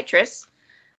psychiatrists,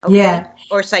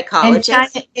 or psychologists.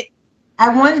 And China,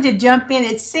 I wanted to jump in.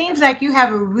 It seems like you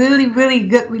have a really, really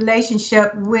good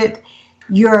relationship with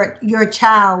your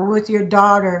child, with your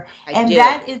daughter. I do.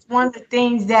 That is one of the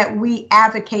things that we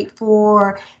advocate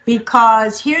for,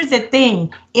 because here's the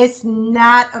thing. It's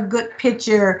not a good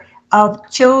picture of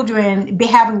children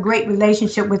having great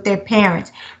relationship with their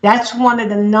parents. That's one of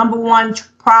the number one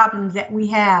problems that we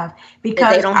have,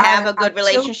 because they don't have a good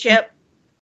relationship.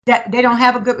 That they don't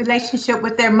have a good relationship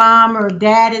with their mom, or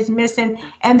dad is missing,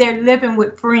 and they're living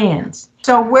with friends.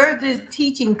 So where's this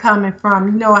teaching coming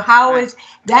from?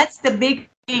 That's the big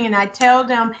thing. And I tell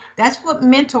them that's what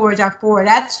mentors are for.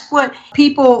 That's what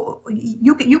people,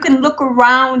 you can look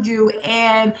around you,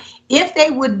 and if they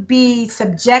would be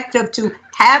subjective to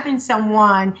having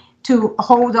someone to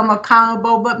hold them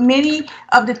accountable. But many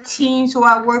of the teens who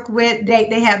I work with,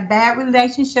 they have bad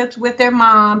relationships with their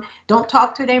mom, don't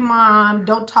talk to their mom,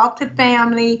 don't talk to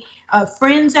family.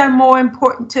 Friends are more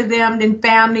important to them than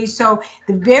family. So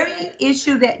the very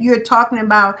issue that you're talking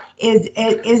about is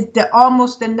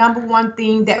almost the number one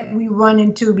thing that we run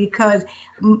into, because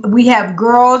we have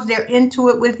girls, they're into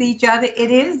it with each other.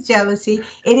 It is jealousy.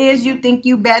 It is, you think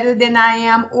you better than I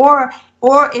am, or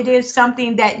it is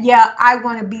something that, I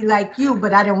want to be like you,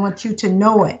 but I don't want you to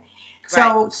know it.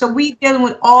 Right. So we dealing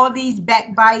with all these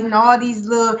backbiting, all these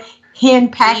little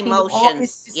hen packing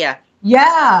emotions.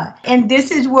 Yeah. And this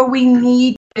is where we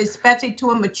need, especially to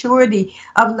a maturity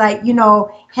of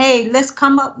hey, let's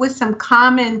come up with some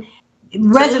common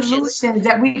resolutions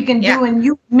that we can do. And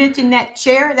you mentioned that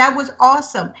chair. That was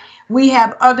awesome. We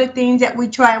have other things that we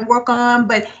try and work on,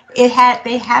 but they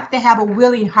have to have a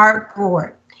willing heart for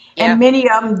it. And many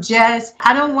of them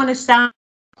I don't want to sound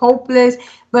hopeless,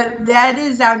 but that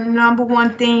is our number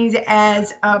one thing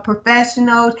as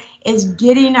professionals, is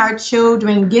getting our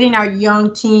children, getting our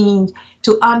young teens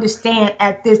to understand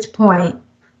at this point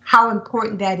how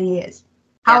important that is.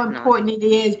 How important it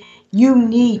is. You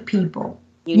need people.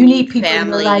 You need people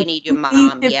family, in your life. You need your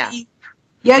mom.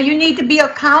 You need to be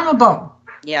accountable.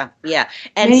 Yeah.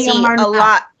 And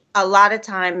a lot of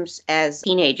times as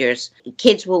teenagers,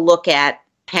 kids will look at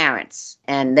parents,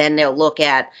 and then they'll look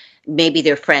at maybe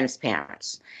their friends'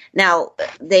 parents. Now,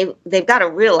 they've got to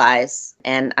realize,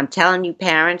 and I'm telling you,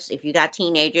 parents, if you got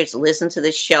teenagers, listen to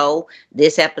this show,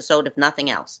 this episode, if nothing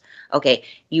else. Okay,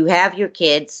 you have your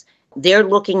kids, they're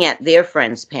looking at their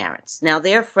friends' parents. Now,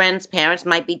 their friends' parents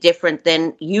might be different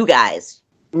than you guys.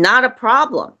 Not a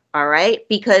problem, all right?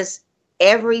 Because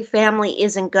every family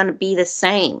isn't going to be the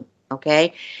same,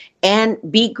 okay? And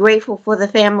be grateful for the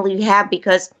family you have,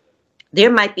 because there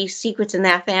might be secrets in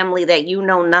that family that you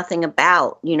know nothing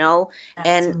about,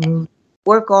 and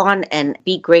work on and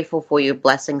be grateful for your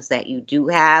blessings that you do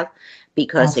have,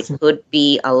 because it could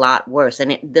be a lot worse.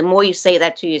 And the more you say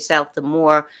that to yourself, the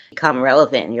more you become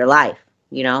relevant in your life,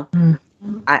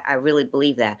 I really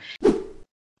believe that.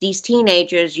 These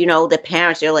teenagers, the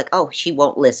parents, they're like, oh, she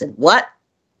won't listen. What?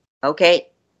 Okay.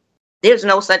 There's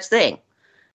no such thing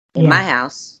in my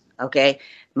house. Okay.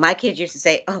 My kids used to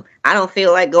say, oh, I don't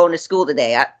feel like going to school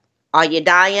today. Are you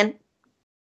dying?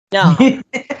 No.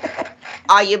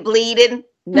 Are you bleeding?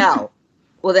 No.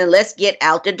 Well, then let's get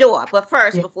out the door. But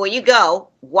first, before you go,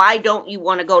 why don't you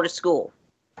want to go to school?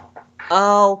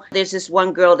 Oh, there's this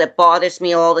one girl that bothers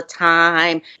me all the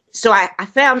time. So I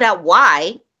found out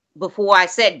why before I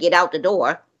said get out the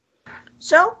door.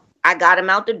 So I got him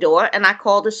out the door, and I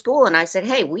called the school, and I said,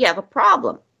 hey, we have a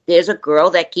problem. There's a girl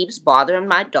that keeps bothering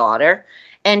my daughter,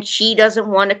 and she doesn't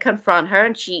want to confront her,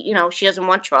 and she doesn't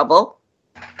want trouble.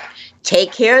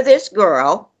 Take care of this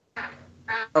girl,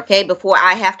 okay, before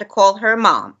I have to call her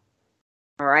mom.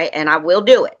 All right, and I will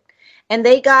do it. And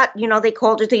they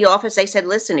called her to the office. They said,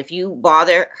 listen, if you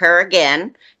bother her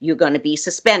again, you're going to be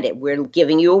suspended. We're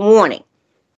giving you a warning.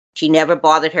 She never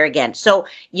bothered her again. So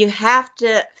you have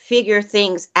to figure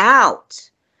things out.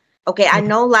 Okay, I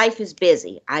know life is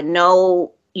busy. I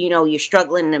know you're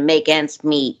struggling to make ends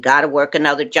meet. You got to work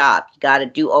another job. You got to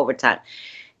do overtime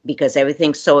because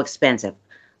everything's so expensive.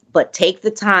 But take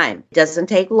the time. It doesn't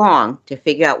take long to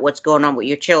figure out what's going on with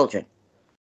your children.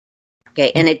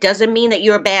 Okay, and it doesn't mean that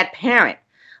you're a bad parent,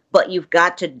 but you've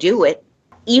got to do it.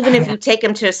 Even if you take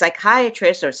them to a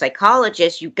psychiatrist or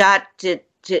psychologist, you've got to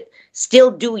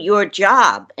still do your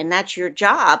job. And that's your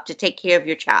job, to take care of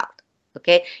your child.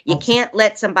 Okay, you can't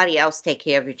let somebody else take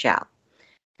care of your child.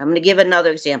 I'm going to give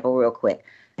another example real quick.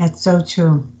 That's so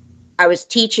true. I was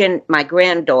teaching my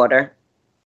granddaughter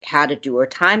how to do her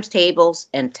times tables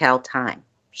and tell time.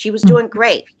 She was doing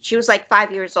great. She was like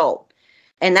 5 years old.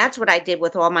 And that's what I did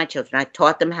with all my children. I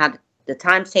taught them the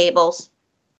timetables,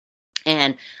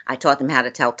 and I taught them how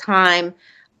to tell time.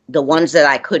 The ones that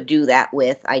I could do that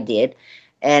with, I did.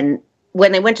 And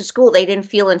when they went to school, they didn't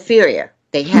feel inferior.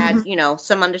 They had,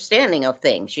 some understanding of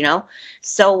things,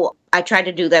 So I tried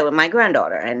to do that with my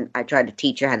granddaughter, and I tried to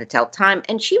teach her how to tell time,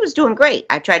 and she was doing great.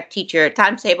 I tried to teach her a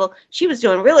timetable. She was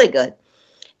doing really good.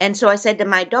 And so I said to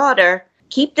my daughter,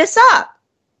 keep this up,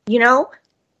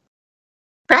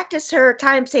 practice her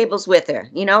timetables with her.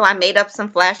 I made up some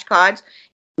flashcards,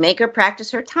 make her practice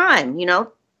her time,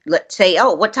 let's say,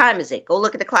 oh, what time is it? Go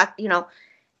look at the clock,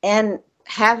 and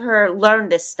have her learn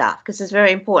this stuff because it's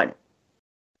very important.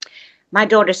 My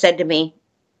daughter said to me,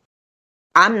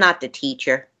 I'm not the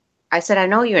teacher. I said, I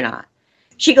know you're not.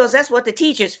 She goes, that's what the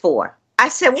teacher's for. I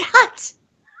said, what?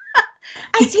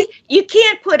 I said, you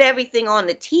can't put everything on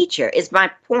the teacher, is my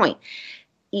point.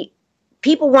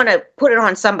 People want to put it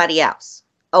on somebody else.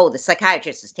 Oh, the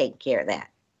psychiatrist is taking care of that.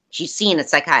 She's seeing a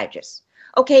psychiatrist.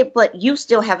 Okay, but you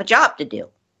still have a job to do.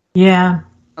 Yeah.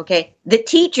 Okay, the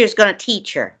teacher's going to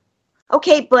teach her.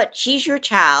 Okay, but she's your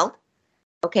child.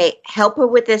 Okay, help her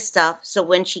with this stuff so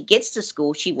when she gets to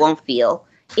school, she won't feel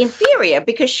inferior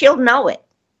because she'll know it,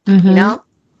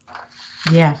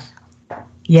 Yeah.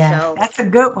 Yeah, so, that's a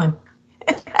good one.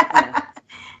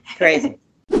 Crazy.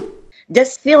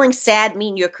 Does feeling sad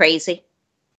mean you're crazy?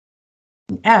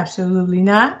 Absolutely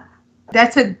not.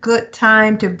 That's a good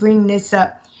time to bring this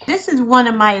up. This is one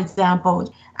of my examples.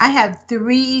 I have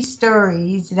 3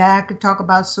 stories that I could talk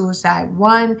about suicide.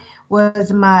 One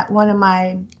was one of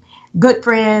my good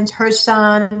friends, her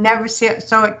son, never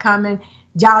saw it coming,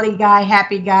 jolly guy,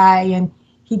 happy guy, and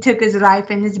he took his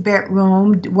life in his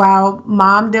bedroom while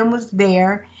mom then was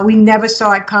there. We never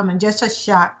saw it coming, just a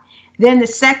shock. Then the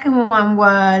second one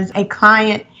was a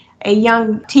client, a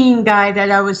young teen guy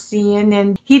that I was seeing,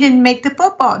 and he didn't make the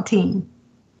football team.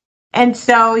 And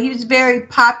so he was very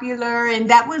popular, and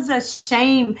that was a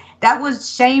shame. That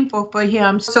was shameful for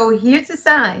him. So here's the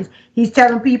signs. He's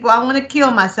telling people, I want to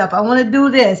kill myself. I want to do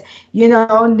this,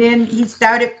 and then he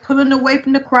started pulling away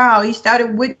from the crowd. He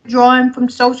started withdrawing from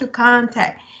social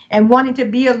contact and wanting to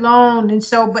be alone. And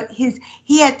so, but he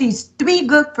had these 3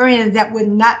 good friends that would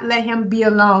not let him be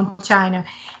alone, China.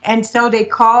 And so they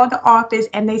called the office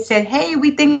and they said, hey,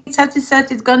 we think such and such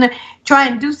is going to try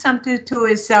and do something to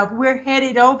himself. We're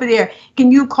headed over there. Can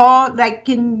you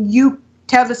can you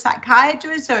tell the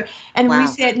psychiatrist? And wow. We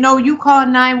said, no, you call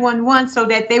 911 so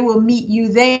that they will meet you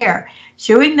there.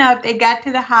 Sure enough, they got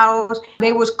to the house.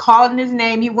 They was calling his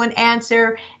name. He wouldn't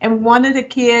answer. And one of the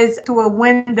kids, through a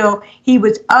window, he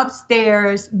was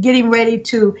upstairs getting ready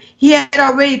he had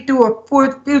already threw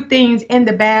a few things in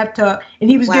the bathtub.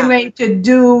 And he was getting ready to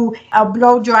do a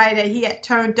blow dryer that he had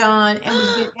turned on.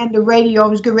 And the radio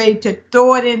was getting ready to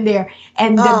throw it in there.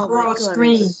 And the girl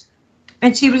screamed.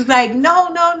 And she was like, no,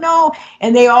 no, no.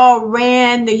 And they all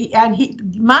ran.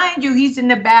 Mind you, he's in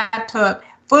the bathtub,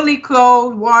 fully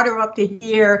clothed, water up to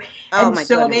here. And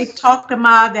so they talked him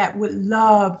out of that with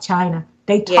love, China.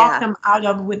 They talked him out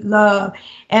of it with love.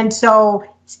 And so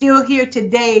still here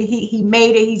today, he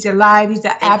made it. He's alive. He's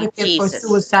an advocate for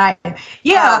suicide.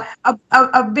 Yeah,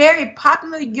 a very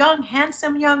popular,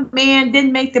 handsome young man.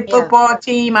 Didn't make the football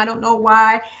team. I don't know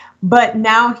why. But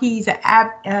now he's an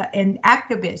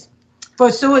activist for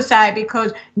suicide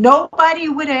because nobody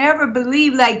would ever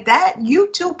believe like that.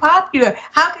 You too popular.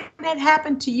 How can that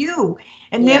happen to you?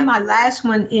 And then my last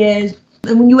one is,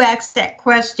 when you ask that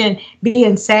question,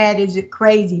 being sad, is it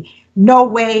crazy? No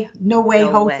way,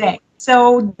 Jose.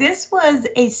 So this was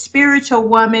a spiritual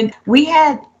woman. We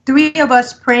had 3 of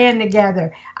us praying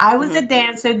together. I was a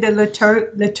dancer, the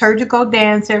liturgical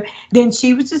dancer. Then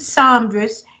she was a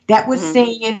psalmist that was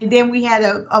singing. And then we had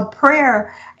a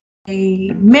prayer, a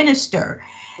minister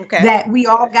that we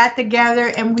all got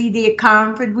together and we did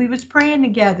conference. We was praying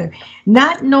together,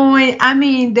 not knowing,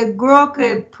 the girl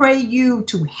could pray you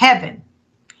to heaven.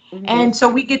 And so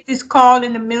we get this call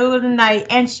in the middle of the night,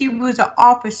 and she was an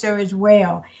officer as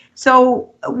well.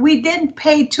 So we didn't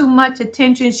pay too much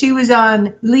attention. She was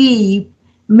on leave,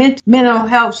 mental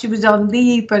health. She was on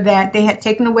leave for that. They had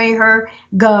taken away her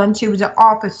gun. She was an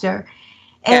officer.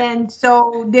 And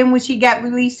so then when she got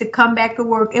released to come back to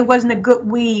work, it wasn't a good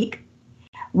week.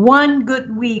 One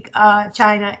good week,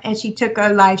 China, and she took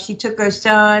her life. She took her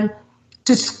son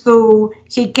to school.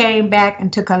 She came back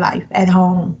and took her life at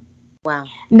home. Wow.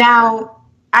 Now,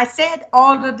 I said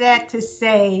all of that to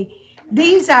say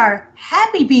these are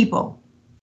happy people.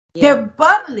 They're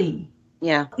bubbly.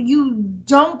 Yeah. You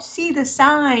don't see the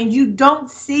signs. You don't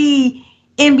see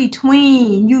in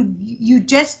between. You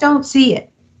just don't see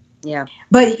it. Yeah.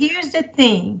 But here's the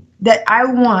thing that I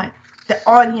want the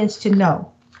audience to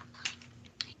know.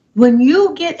 when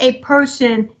you get a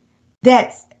person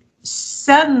that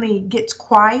suddenly gets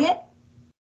quiet,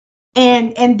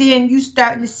 and then you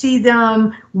start to see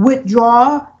them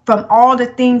withdraw from all the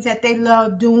things that they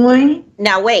love doing.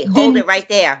 Now, wait, hold it right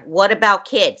there. What about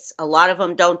kids? A lot of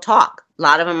them don't talk. A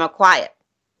lot of them are quiet.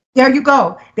 There you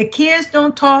go. The kids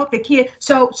don't talk.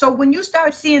 So when you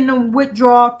start seeing them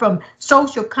withdraw from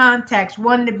social contacts,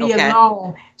 wanting to be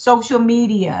alone, social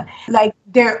media, like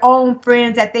their own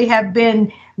friends that they have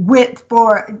been with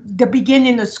for the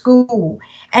beginning of school,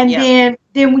 and then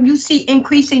when you see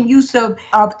increasing use of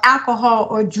alcohol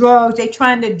or drugs, they're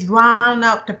trying to drown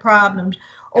out the problems,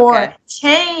 or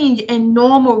change in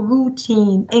normal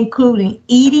routine, including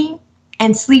eating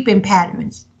and sleeping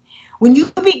patterns. When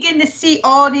you begin to see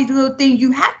all these little things,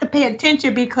 you have to pay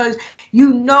attention, because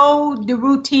you know the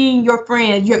routine, your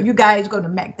friends, you guys go to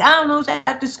McDonald's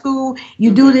after school,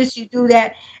 you do this, you do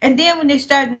that. And then when they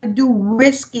start to do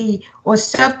risky or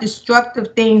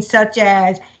self-destructive things, such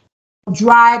as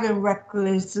driving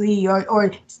recklessly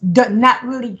or not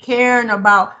really caring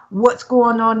about what's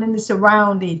going on in the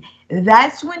surroundings,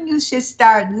 that's when you should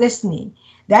start listening.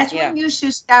 That's when you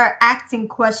should start asking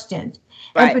questions.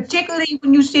 Right. And particularly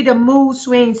when you see the mood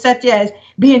swings, such as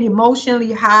being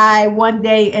emotionally high one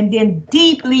day and then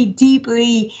deeply,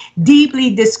 deeply,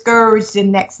 deeply discouraged the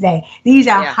next day. These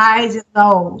are highs and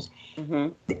lows. Mm-hmm.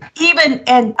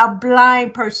 Even a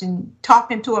blind person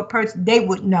talking to a person, they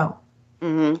would know.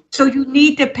 Mm-hmm. So you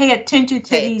need to pay attention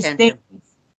to these things.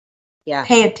 Yeah.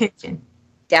 Pay attention.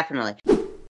 Definitely.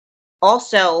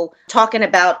 Also, talking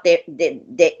about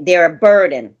they're a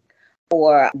burden,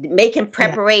 or making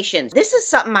preparations. This is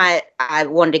something I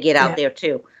wanted to get out there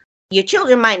too. Your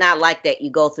children might not like that you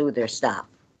go through their stuff,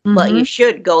 but you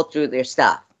should go through their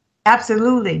stuff.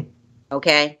 Absolutely.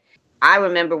 Okay. I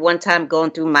remember one time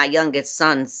going through my youngest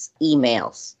son's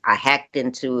emails. I hacked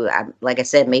into, like I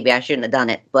said, maybe I shouldn't have done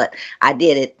it, but I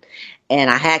did it. And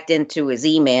I hacked into his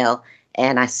email,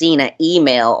 and I seen an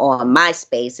email on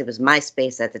MySpace. It was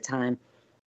MySpace at the time,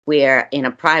 where in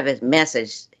a private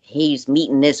message, he's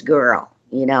meeting this girl,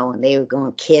 and they were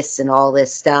going to kiss and all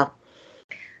this stuff.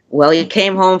 Well, he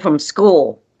came home from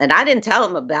school, and I didn't tell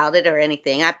him about it or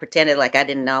anything. I pretended like I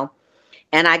didn't know.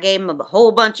 And I gave him a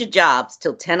whole bunch of jobs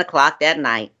till 10 o'clock that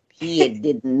night. He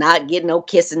did not get no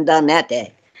kissing done that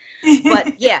day.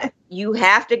 But yeah, you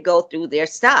have to go through their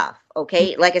stuff.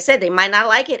 Okay. Like I said, they might not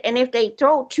like it. And if they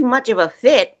throw too much of a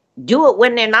fit, do it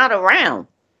when they're not around.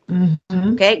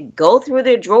 Mm-hmm. Okay, go through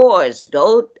their drawers,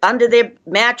 go under their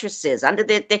mattresses, under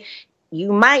their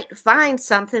you might find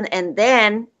something, and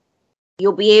then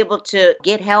you'll be able to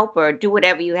get help or do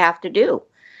whatever you have to do.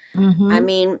 Mm-hmm. I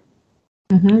mean,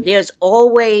 there's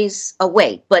always a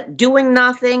way, but doing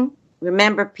nothing,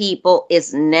 remember, people,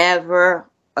 is never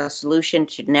a solution,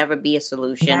 should never be a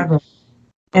solution. Never.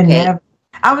 And never.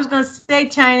 I was going to say,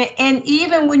 China, and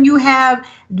even when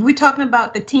we're talking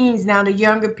about the teens now, the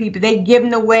younger people, they're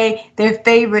giving away their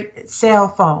favorite cell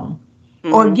phone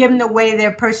or giving away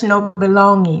their personal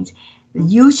belongings.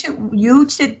 You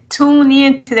should tune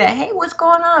in to that. Hey, what's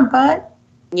going on, bud?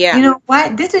 Yeah. You know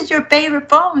what? This is your favorite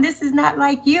phone. This is not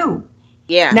like you.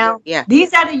 Yeah. Now,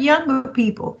 these are the younger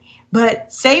people.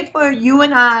 But say for you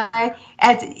and I,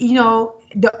 as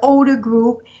the older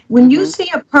group, when you see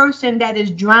a person that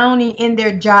is drowning in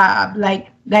their job, like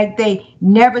they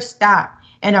never stop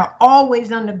and are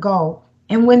always on the go,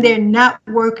 and when they're not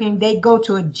working, they go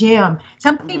to a gym.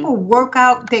 Some people work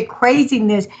out their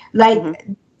craziness like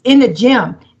in the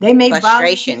gym. They may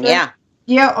frustration,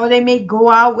 or they may go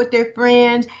out with their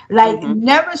friends. Like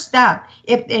never stop.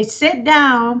 If they sit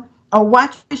down or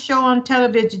watch a show on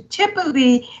television,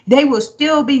 typically they will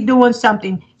still be doing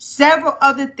several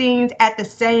other things at the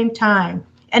same time.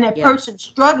 And a person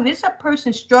struggling, it's a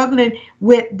person struggling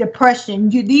with depression.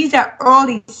 These are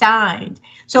early signs.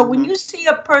 So when you see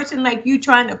a person like you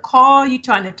trying to call, you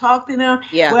trying to talk to them,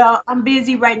 well, I'm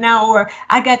busy right now, or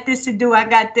I got this to do, I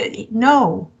got this.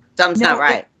 No. Something's not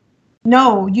right.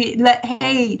 No,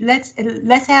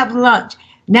 let's have lunch.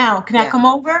 Now, can I come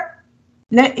over?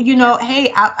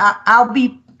 Hey, I'll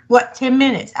be 10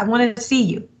 minutes. I want to see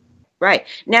you. Right.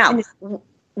 Now,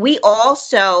 we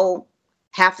also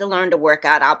have to learn to work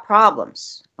out our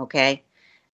problems. Okay.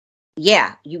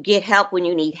 Yeah. You get help when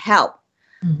you need help.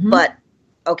 But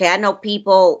I know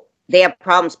people, they have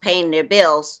problems paying their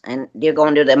bills, and they're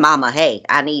going to their mama, hey,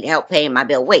 I need help paying my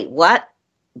bill. Wait, what?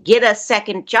 Get a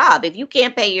second job. If you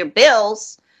can't pay your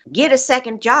bills, get a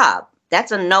second job.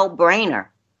 That's a no-brainer.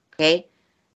 Okay.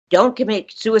 Don't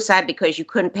commit suicide because you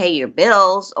couldn't pay your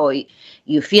bills, or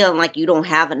you feeling like you don't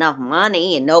have enough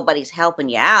money and nobody's helping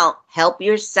you out. Help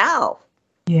yourself.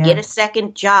 Yeah. Get a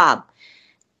second job.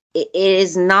 it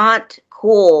is not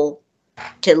cool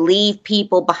to leave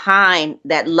people behind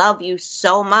that love you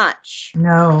so much.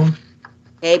 No.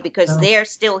 Okay, because they're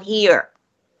still here.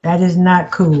 That is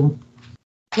not cool.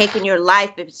 Taking your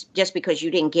life just because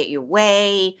you didn't get your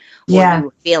way, or Yeah. you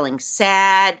were feeling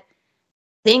sad.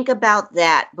 Think about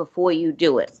that before you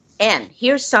do it. And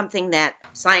here's something that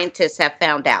scientists have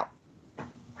found out.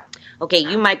 Okay,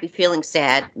 you might be feeling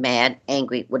sad, mad,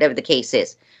 angry, whatever the case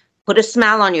is. Put a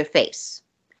smile on your face.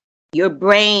 Your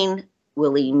brain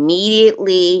will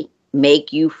immediately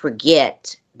make you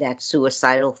forget that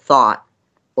suicidal thought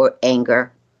or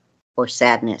anger or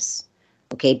sadness.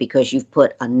 Okay, because you've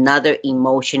put another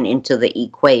emotion into the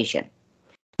equation.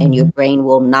 And your brain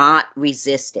will not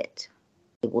resist it.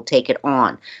 It will take it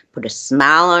on. Put a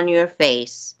smile on your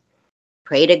face.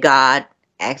 Pray to God.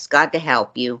 Ask God to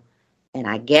help you. And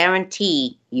I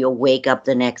guarantee you'll wake up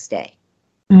the next day.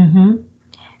 Mm-hmm.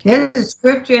 There's a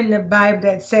scripture in the Bible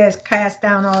that says, cast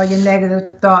down all your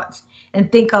negative thoughts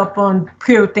and think up on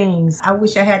pure things. I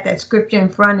wish I had that scripture in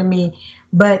front of me.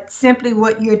 But simply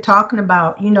what you're talking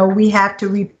about, we have to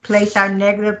replace our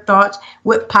negative thoughts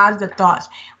with positive thoughts.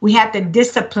 We have to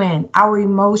discipline our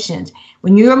emotions.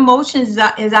 When your emotions is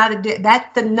out of,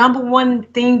 that's the number one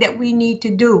thing that we need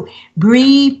to do.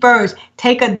 Breathe first.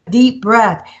 Take a deep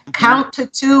breath. Count to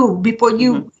 2 before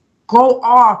you go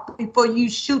off, before you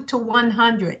shoot to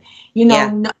 100.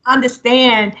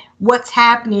 Understand what's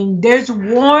happening. There's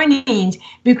warnings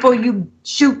before you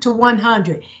shoot to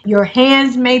 100. Your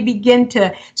hands may begin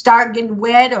to start getting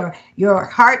wet, or your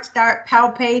heart start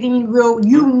palpating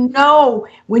real.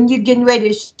 When you're getting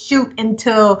ready to shoot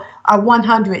until a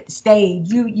 100 stage.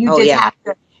 You have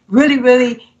to really,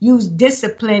 really use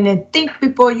discipline and think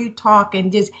before you talk,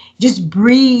 and just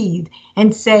breathe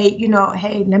and say,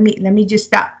 hey, let me just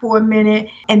stop for a minute.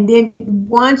 And then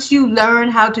once you learn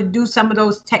how to do some of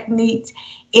those techniques,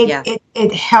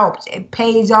 it helps. It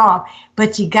pays off.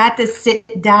 But you got to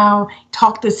sit down,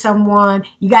 talk to someone.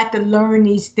 You got to learn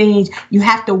these things. You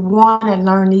have to want to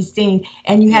learn these things,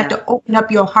 and you have to open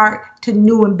up your heart to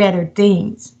new and better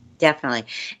things. Definitely.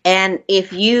 And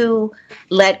if you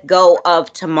let go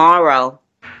of tomorrow,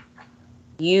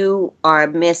 you are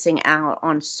missing out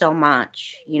on so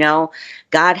much.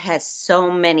 God has so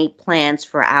many plans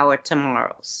for our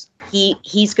tomorrows.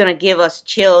 He's going to give us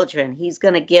children. He's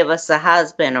going to give us a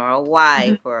husband or a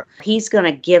wife, or he's going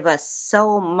to give us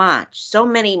so much, so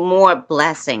many more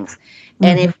blessings.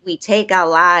 And if we take our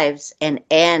lives and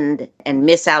end and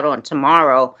miss out on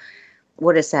tomorrow,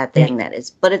 what a sad thing that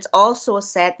is. But it's also a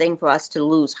sad thing for us to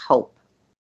lose hope.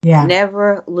 Yeah.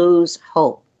 Never lose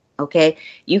hope. Okay.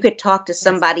 You could talk to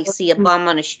somebody, see a bum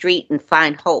on the street, and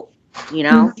find hope.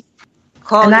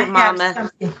 Call your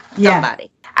mama, somebody.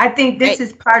 I think this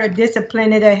is part of discipline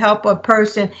to help a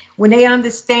person when they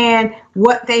understand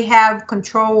what they have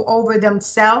control over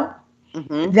themselves.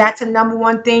 That's a number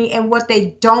one thing. And what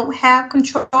they don't have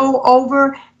control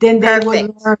over, then they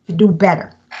will learn to do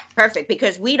better. Perfect,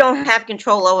 because we don't have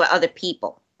control over other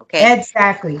people. Okay.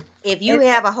 Exactly. If you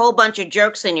have a whole bunch of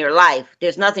jerks in your life,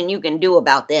 there's nothing you can do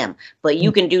about them, but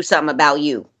you can do something about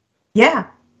you. Yeah.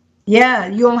 Yeah.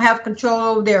 You don't have control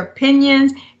over their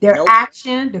opinions, their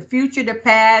action, the future, the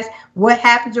past, what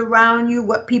happens around you,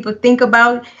 what people think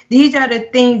about. These are the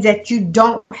things that you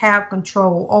don't have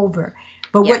control over.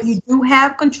 But what you do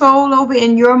have control over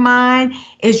in your mind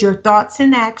is your thoughts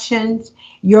and actions,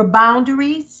 your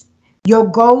boundaries, your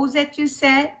goals that you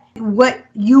set, what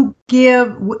you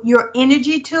give your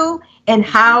energy to, and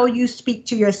how you speak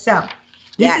to yourself.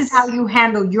 This is how you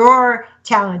handle your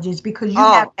challenges, because you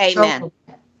have control.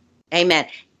 Amen.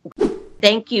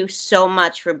 Thank you so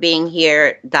much for being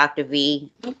here, Dr.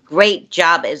 V. Great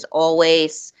job as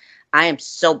always. I am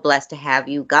so blessed to have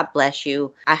you. God bless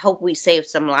you. I hope we saved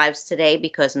some lives today,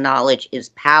 because knowledge is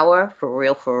power, for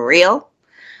real, for real.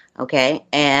 Okay.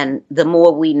 And the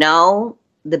more we know,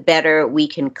 the better we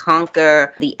can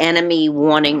conquer the enemy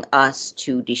wanting us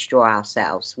to destroy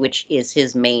ourselves, which is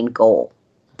his main goal.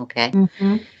 Okay.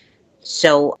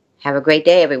 So have a great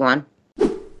day, everyone.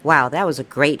 Wow, that was a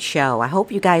great show. I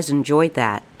hope you guys enjoyed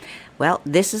that. Well,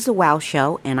 this is the WOW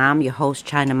Show, and I'm your host,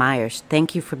 China Myers.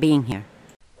 Thank you for being here.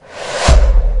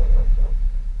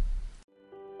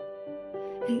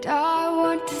 And I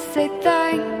want to say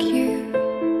thank you.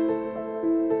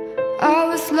 I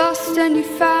was lost and you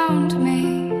found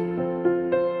me.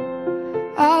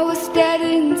 I was dead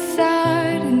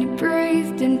inside and you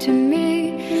breathed into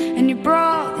me, and you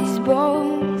brought these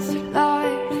bones to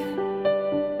life.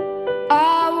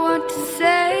 I want to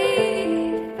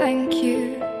say thank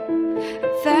you.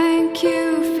 Thank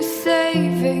you for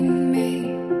saving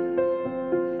me.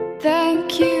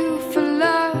 Thank you for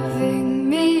loving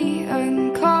me.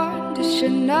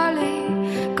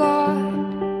 finally got.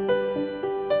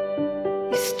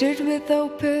 You stood with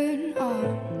open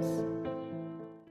arms.